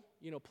handle,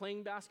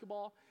 playing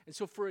basketball. And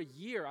so for a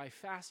year, I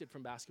fasted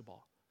from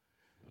basketball.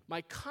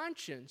 My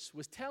conscience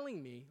was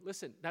telling me,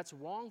 listen, that's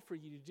wrong for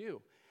you to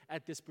do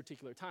at this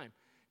particular time.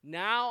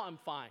 Now I'm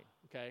fine,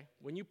 okay?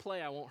 When you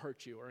play, I won't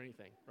hurt you or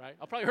anything, right?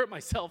 I'll probably hurt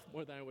myself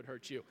more than I would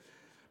hurt you.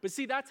 But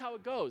see, that's how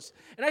it goes.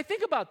 And I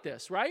think about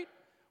this, right?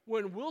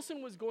 When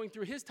Wilson was going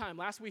through his time,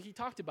 last week he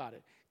talked about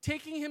it.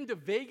 Taking him to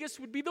Vegas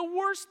would be the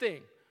worst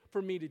thing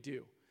for me to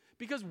do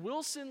because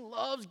Wilson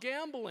loves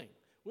gambling.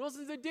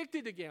 Wilson's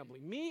addicted to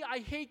gambling. Me, I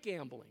hate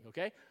gambling,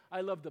 okay?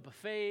 I love the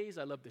buffets.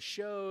 I love the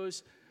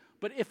shows.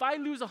 But if I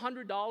lose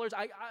 $100,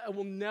 I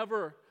will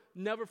never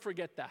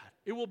forget that.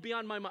 It will be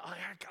on my mind.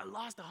 I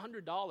lost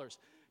 $100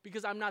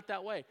 because I'm not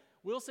that way.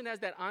 Wilson has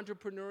that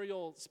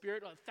entrepreneurial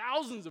spirit,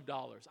 thousands of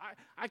dollars.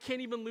 I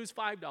can't even lose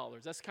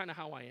 $5. That's kind of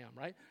how I am,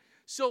 right?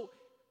 So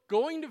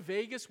going to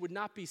Vegas would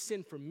not be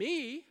sin for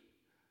me,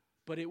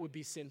 but it would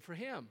be sin for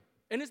him.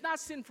 And it's not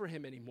sin for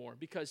him anymore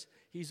because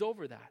he's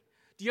over that.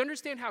 Do you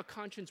understand how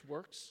conscience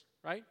works,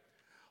 right?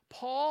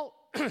 Paul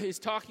is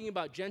talking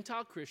about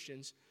Gentile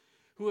Christians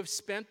who have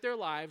spent their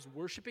lives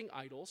worshiping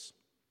idols,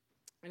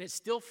 and it's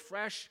still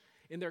fresh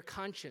in their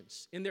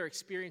conscience, in their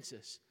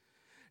experiences.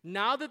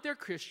 Now that they're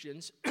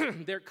Christians,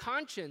 their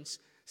conscience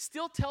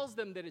still tells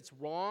them that it's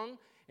wrong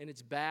and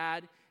it's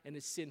bad and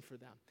it's sin for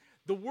them.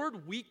 The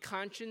word weak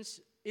conscience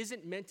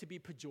isn't meant to be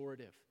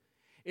pejorative.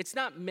 It's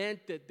not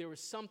meant that there was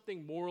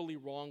something morally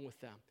wrong with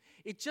them.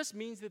 It just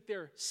means that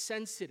they're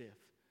sensitive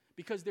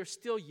because they're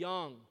still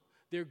young,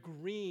 they're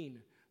green,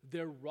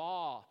 they're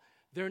raw.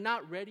 They're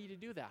not ready to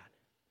do that.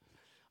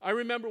 I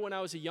remember when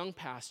I was a young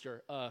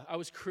pastor, I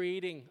was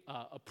creating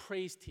a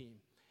praise team.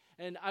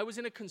 And I was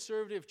in a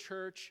conservative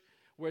church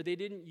where they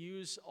didn't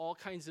use all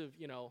kinds of,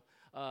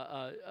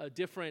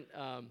 different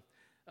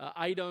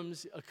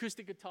items,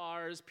 acoustic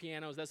guitars,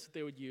 pianos, that's what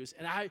they would use.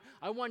 And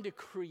I wanted to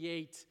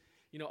create,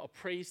 a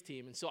praise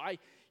team. And so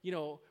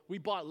we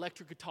bought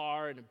electric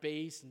guitar and a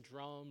bass and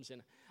drums.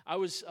 And I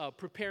was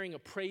preparing a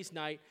praise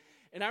night.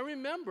 And I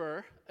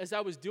remember as I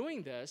was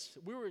doing this,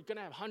 we were going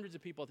to have hundreds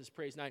of people at this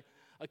praise night.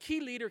 A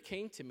key leader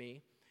came to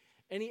me,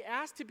 and he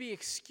asked to be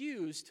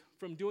excused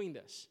from doing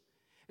this.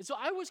 And so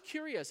I was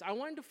curious. I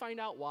wanted to find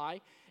out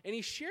why. And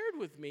he shared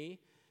with me,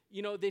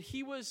 that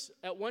he was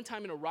at one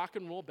time in a rock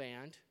and roll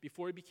band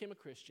before he became a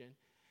Christian.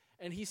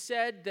 And he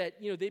said that,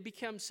 they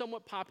became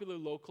somewhat popular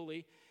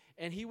locally,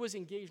 and he was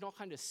engaged in all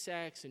kinds of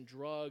sex and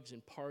drugs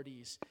and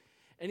parties.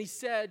 And he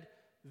said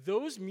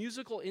those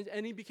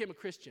and he became a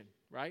Christian,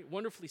 right?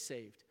 Wonderfully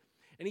saved.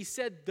 And he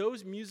said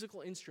those musical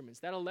instruments,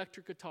 that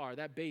electric guitar,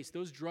 that bass,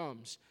 those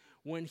drums,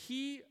 when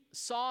he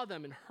saw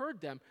them and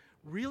heard them,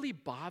 really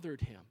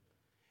bothered him.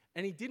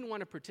 And he didn't want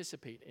to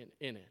participate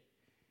in it.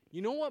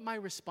 You know what my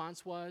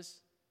response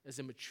was as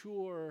a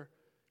mature,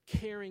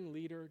 caring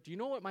leader? Do you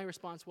know what my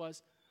response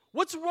was?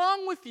 What's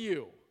wrong with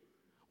you?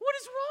 What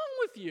is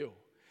wrong with you?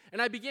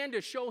 And I began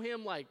to show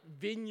him like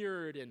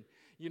Vineyard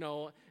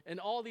and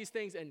all these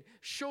things and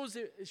show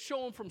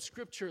him from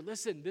Scripture.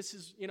 Listen, this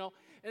is,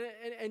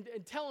 and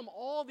tell him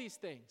all these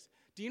things.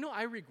 Do you know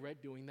I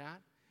regret doing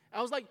that?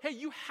 I was like, hey,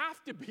 you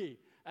have to be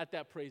at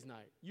that praise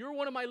night. You're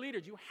one of my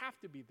leaders. You have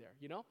to be there,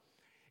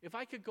 If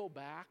I could go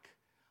back,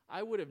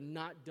 I would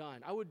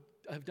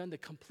have done the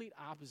complete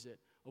opposite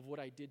of what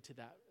I did to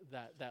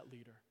that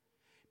leader.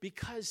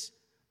 Because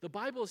the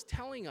Bible is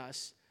telling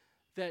us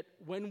that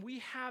when we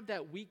have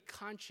that weak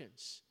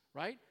conscience,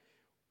 right,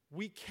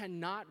 we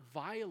cannot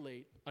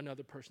violate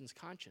another person's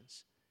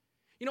conscience.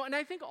 And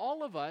I think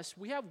all of us,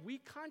 we have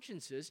weak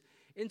consciences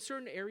in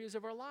certain areas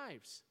of our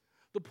lives.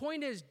 The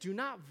point is, do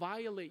not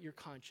violate your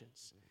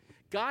conscience.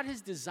 God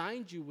has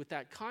designed you with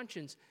that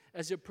conscience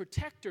as a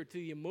protector to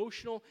the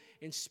emotional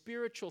and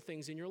spiritual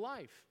things in your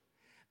life.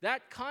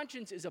 That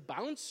conscience is a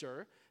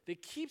bouncer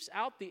that keeps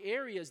out the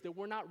areas that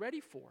we're not ready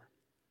for.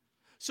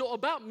 So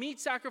about meat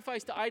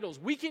sacrificed to idols,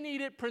 we can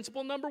eat it,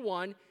 principle number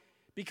 1,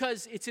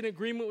 because it's in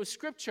agreement with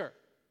Scripture.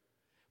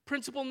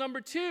 Principle number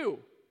 2,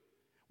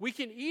 we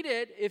can eat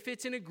it if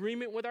it's in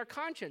agreement with our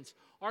conscience.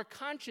 Our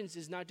conscience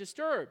is not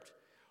disturbed.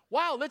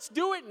 Wow, let's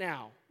do it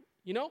now,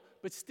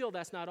 But still,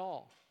 that's not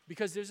all,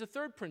 because there's a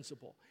third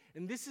principle.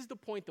 And this is the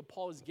point that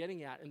Paul is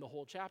getting at in the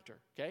whole chapter,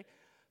 okay?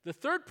 The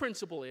third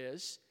principle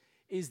is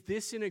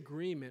this in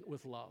agreement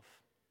with love?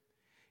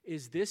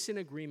 Is this in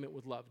agreement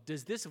with love?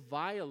 Does this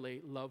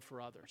violate love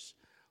for others?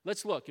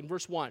 Let's look in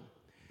verse 1.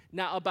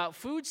 Now, about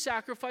food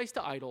sacrificed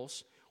to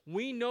idols,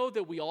 we know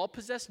that we all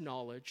possess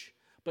knowledge,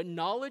 but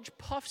knowledge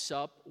puffs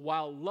up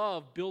while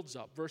love builds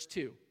up. Verse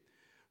 2.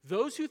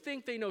 Those who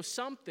think they know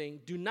something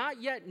do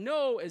not yet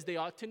know as they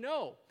ought to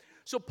know.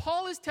 So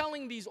Paul is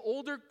telling these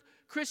older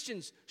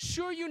Christians,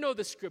 sure you know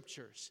the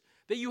Scriptures,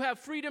 that you have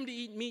freedom to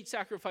eat meat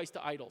sacrificed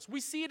to idols. We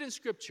see it in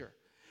Scripture.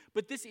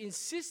 But this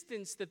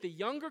insistence that the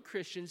younger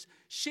Christians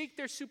shake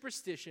their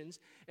superstitions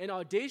and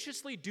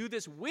audaciously do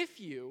this with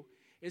you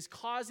is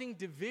causing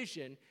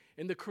division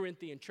in the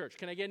Corinthian church.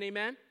 Can I get an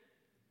amen?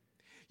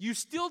 You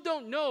still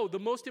don't know the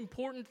most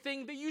important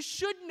thing that you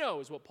should know,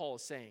 is what Paul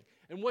is saying.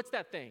 And what's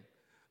that thing?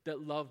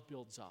 That love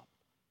builds up.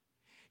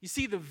 You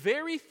see, the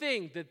very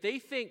thing that they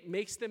think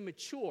makes them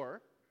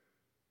mature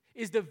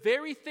is the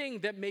very thing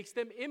that makes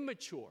them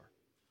immature.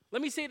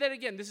 Let me say that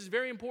again. This is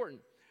very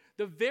important.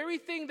 The very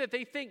thing that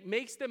they think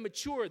makes them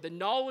mature, the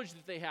knowledge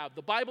that they have,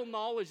 the Bible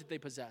knowledge that they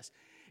possess,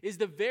 is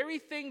the very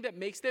thing that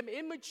makes them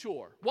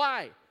immature.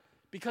 Why?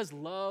 Because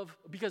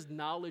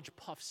knowledge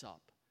puffs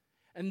up.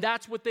 And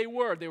that's what they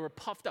were. They were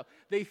puffed up.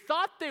 They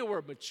thought they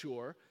were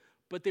mature,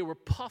 but they were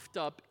puffed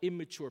up,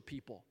 immature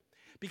people.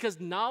 Because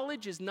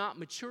knowledge is not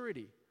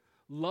maturity.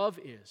 Love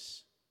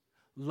is.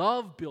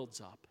 Love builds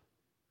up.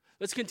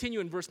 Let's continue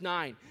in verse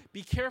 9.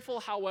 Be careful,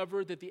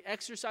 however, that the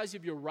exercise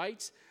of your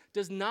rights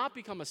does not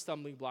become a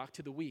stumbling block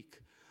to the weak.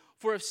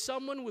 For if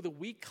someone with a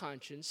weak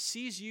conscience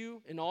sees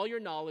you in all your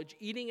knowledge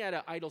eating at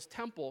an idol's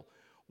temple,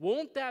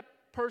 won't that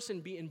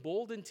person be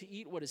emboldened to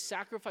eat what is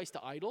sacrificed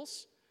to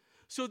idols?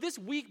 So this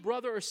weak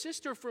brother or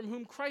sister from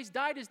whom Christ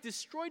died is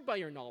destroyed by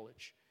your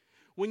knowledge.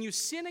 When you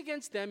sin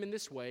against them in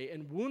this way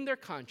and wound their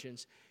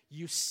conscience,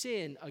 you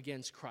sin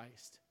against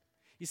Christ.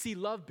 You see,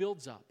 love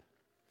builds up.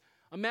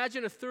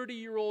 Imagine a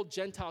 30-year-old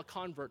Gentile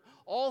convert.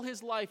 All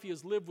his life he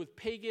has lived with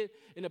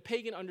a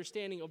pagan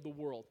understanding of the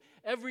world.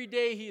 Every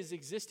day he has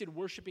existed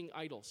worshiping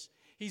idols.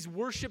 He's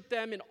worshiped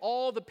them in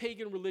all the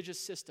pagan religious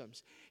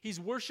systems. He's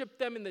worshiped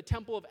them in the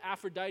temple of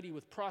Aphrodite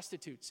with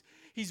prostitutes.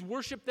 He's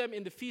worshiped them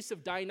in the feast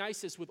of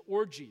Dionysus with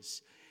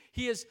orgies.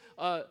 He has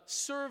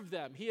served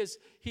them. He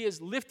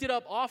has lifted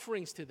up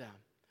offerings to them.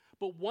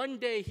 But one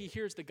day he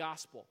hears the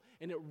gospel,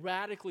 and it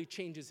radically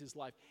changes his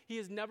life. He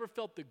has never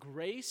felt the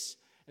grace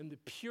and the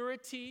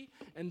purity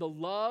and the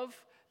love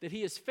that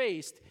he has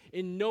faced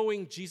in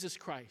knowing Jesus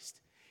Christ.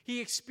 He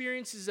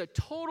experiences a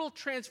total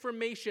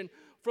transformation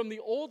from the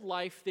old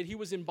life that he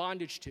was in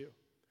bondage to.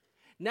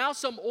 Now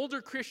some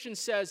older Christian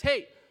says,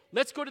 hey,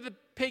 let's go to the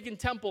pagan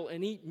temple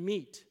and eat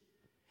meat.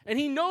 And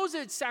he knows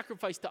that it's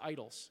sacrificed to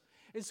idols.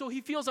 And so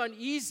he feels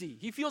uneasy.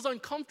 He feels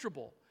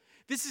uncomfortable.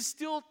 This is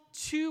still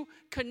too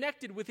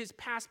connected with his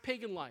past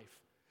pagan life.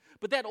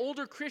 But that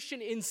older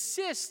Christian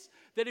insists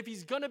that if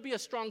he's going to be a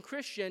strong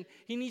Christian,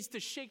 he needs to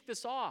shake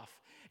this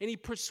off. And he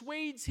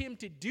persuades him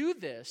to do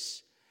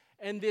this,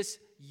 and this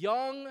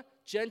young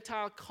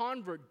Gentile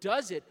convert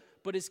does it,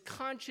 but his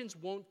conscience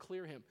won't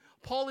clear him.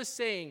 Paul is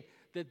saying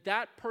that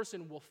that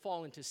person will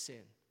fall into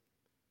sin.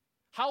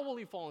 How will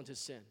he fall into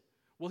sin?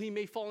 Well, he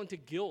may fall into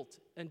guilt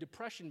and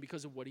depression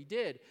because of what he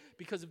did,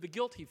 because of the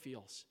guilt he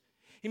feels.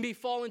 He may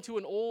fall into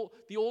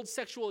the old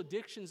sexual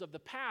addictions of the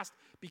past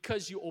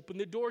because you opened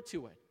the door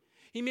to it.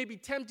 He may be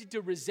tempted to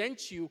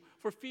resent you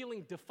for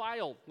feeling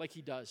defiled like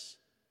he does.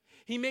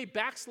 He may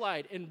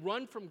backslide and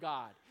run from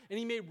God, and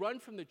he may run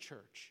from the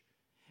church.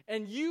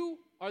 And you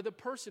are the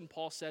person,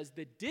 Paul says,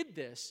 that did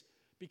this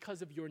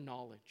because of your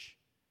knowledge.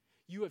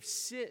 You have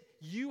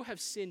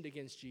sinned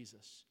against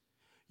Jesus.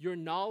 Your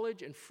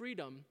knowledge and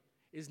freedom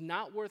is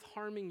not worth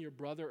harming your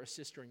brother or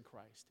sister in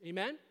Christ.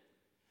 Amen?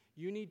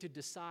 You need to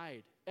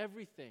decide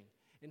everything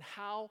and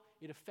how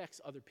it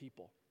affects other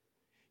people.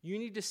 You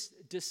need to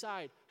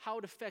decide how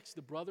it affects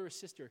the brother or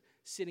sister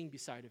sitting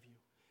beside of you,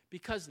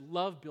 because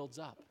love builds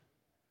up.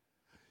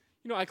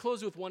 You know, I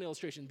close with one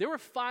illustration. There were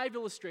 5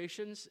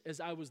 illustrations as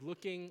I was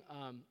looking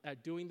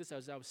at doing this,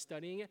 as I was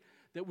studying it,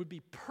 that would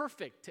be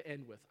perfect to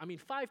end with. I mean,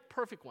 5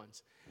 perfect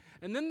ones.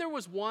 And then there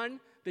was one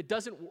that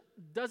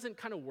doesn't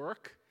kind of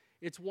work.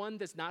 It's one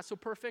that's not so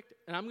perfect,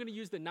 and I'm going to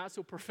use the not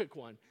so perfect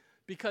one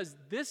because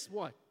this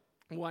one,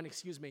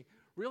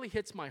 really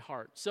hits my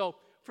heart. So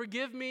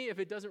forgive me if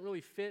it doesn't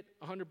really fit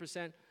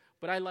 100%,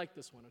 but I like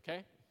this one,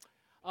 okay?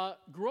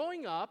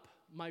 Growing up,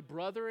 my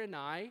brother and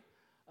I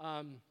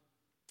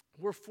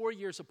were 4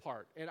 years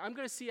apart, and I'm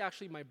going to see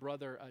actually my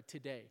brother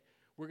today.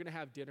 We're going to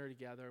have dinner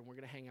together, and we're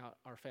going to hang out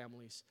our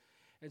families.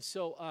 And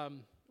so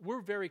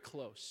we're very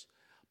close.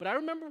 But I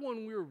remember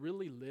when we were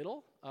really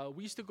little,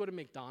 we used to go to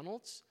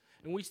McDonald's,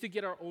 and we used to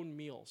get our own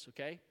meals,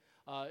 okay?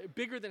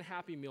 Bigger than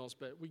Happy Meals,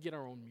 but we get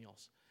our own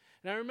meals.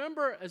 And I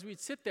remember as we'd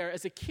sit there,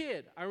 as a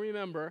kid,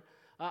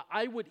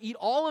 I would eat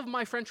all of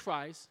my French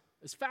fries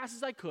as fast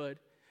as I could,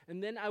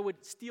 and then I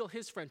would steal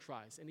his French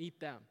fries and eat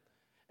them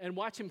and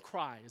watch him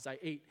cry as I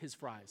ate his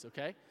fries,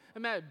 okay?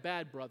 I'm a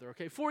bad brother,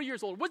 okay? 4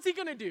 years old. What's he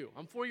going to do?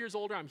 I'm 4 years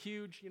older. I'm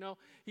huge, you know.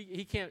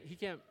 He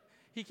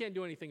can't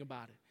do anything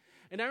about it.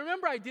 And I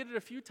remember I did it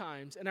a few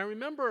times, and I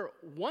remember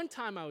one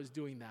time I was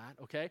doing that,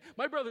 okay?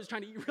 My brother was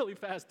trying to eat really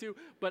fast too,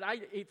 but I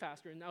ate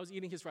faster, and I was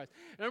eating his fries.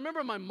 And I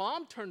remember my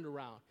mom turned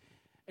around,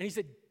 and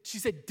she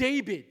said,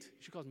 David.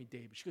 She calls me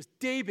David. She goes,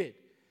 David,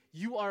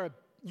 you are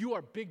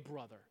big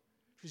brother.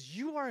 She goes,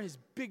 you are his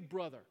big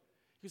brother.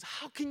 He goes,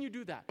 how can you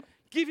do that?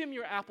 Give him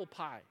your apple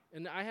pie.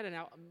 And I had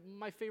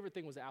my favorite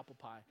thing was apple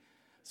pie.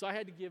 So I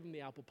had to give him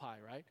the apple pie,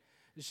 right?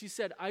 And she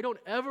said, I don't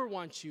ever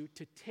want you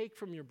to take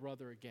from your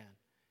brother again,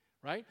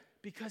 right?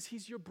 Because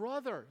he's your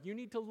brother. You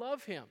need to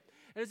love him.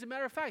 And as a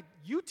matter of fact,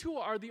 you two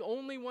are the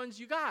only ones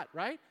you got,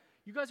 right?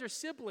 You guys are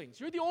siblings.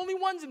 You're the only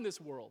ones in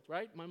this world,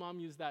 right? My mom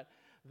used that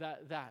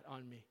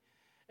on me.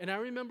 And I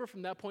remember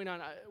from that point on,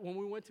 when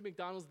we went to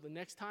McDonald's the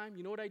next time,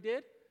 you know what I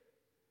did?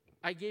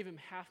 I gave him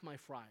half my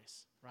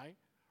fries, right?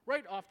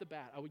 Right off the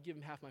bat, I would give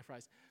him half my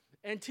fries.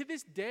 And to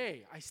this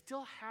day, I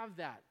still have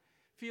that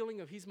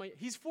feeling of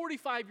he's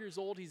 45 years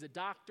old, he's a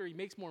doctor, he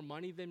makes more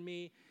money than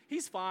me,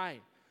 he's fine.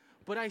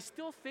 but I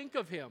still think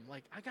of him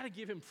like, I got to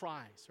give him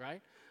fries,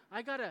 right?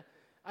 I gotta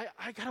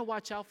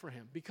watch out for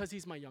him because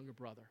he's my younger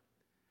brother.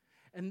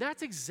 And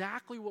that's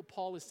exactly what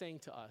Paul is saying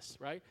to us,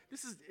 right?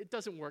 It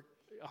doesn't work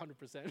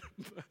 100%,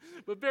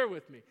 but bear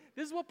with me.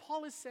 This is what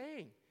Paul is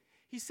saying.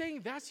 He's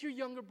saying that's your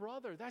younger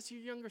brother, that's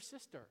your younger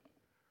sister,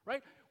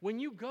 right? When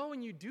you go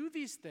and you do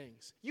these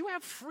things, you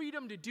have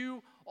freedom to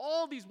do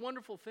all these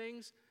wonderful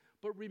things,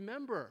 but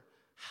remember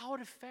how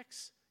it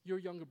affects your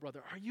younger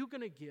brother. Are you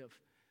going to give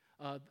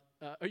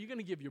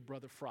your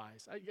brother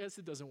fries? I guess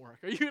it doesn't work.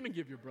 Are you going to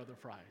give your brother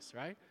fries,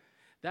 right?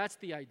 That's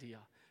the idea,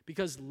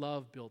 because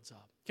love builds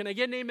up. Can I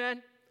get an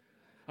amen?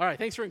 All right,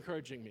 thanks for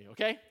encouraging me,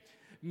 okay?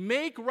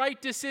 Make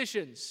right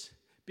decisions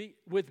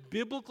with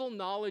biblical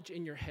knowledge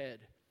in your head,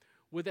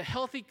 with a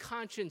healthy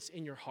conscience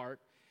in your heart,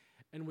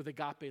 and with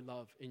agape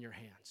love in your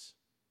hands.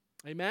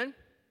 Amen?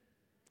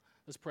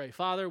 Let's pray.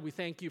 Father, we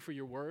thank you for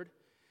your word.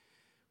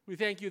 We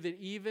thank you that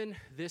even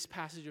this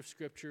passage of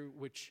Scripture,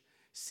 which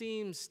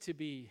seems to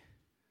be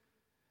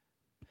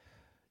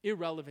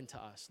irrelevant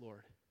to us,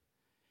 Lord,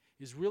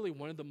 is really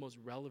one of the most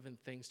relevant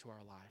things to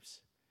our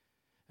lives.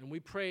 And we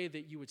pray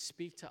that you would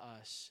speak to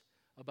us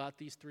about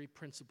these three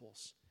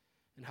principles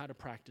and how to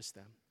practice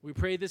them. We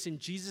pray this in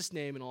Jesus'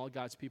 name, and all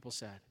God's people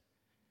said,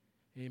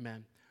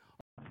 amen.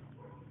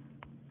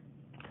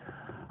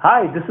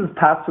 Hi, this is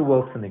Pastor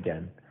Wilson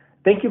again.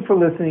 Thank you for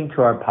listening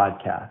to our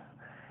podcast.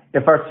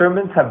 If our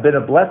sermons have been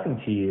a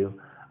blessing to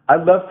you,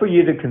 I'd love for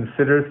you to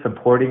consider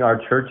supporting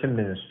our church and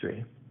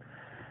ministry.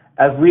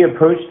 As we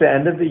approach the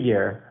end of the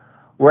year,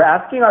 we're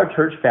asking our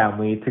church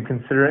family to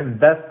consider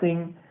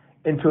investing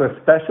into a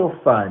special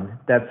fund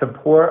that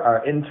support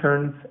our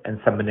interns and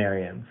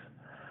seminarians.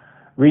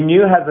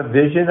 Renew has a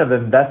vision of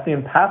investing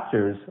in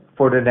pastors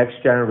for the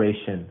next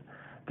generation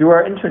through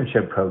our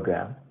internship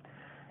program.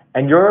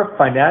 And your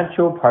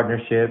financial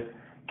partnership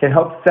can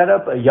help set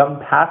up a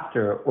young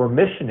pastor or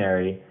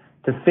missionary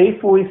to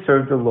faithfully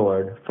serve the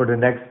Lord for the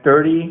next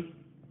 30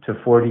 to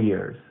 40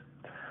 years.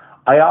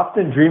 I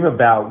often dream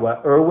about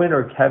what Erwin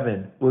or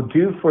Kevin will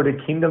do for the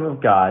kingdom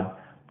of God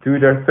through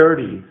their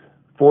 30s,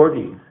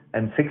 40s,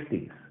 and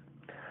 60s.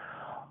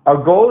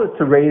 Our goal is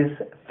to raise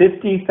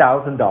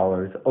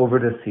 $50,000 over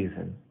the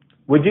season.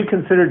 Would you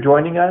consider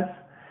joining us?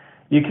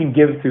 You can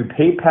give through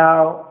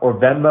PayPal or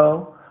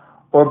Venmo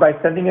or by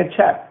sending a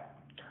check.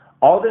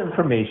 All the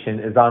information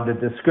is on the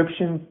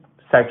description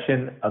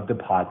section of the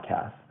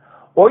podcast,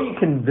 or you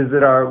can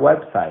visit our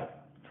website.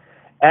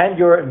 And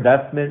your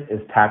investment is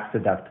tax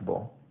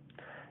deductible.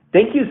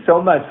 Thank you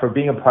so much for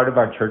being a part of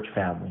our church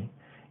family.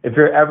 If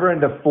you're ever in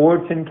the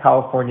Fullerton,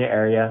 California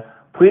area,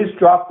 please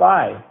drop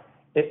by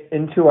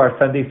into our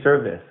Sunday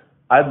service.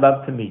 I'd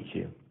love to meet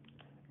you.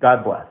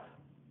 God bless.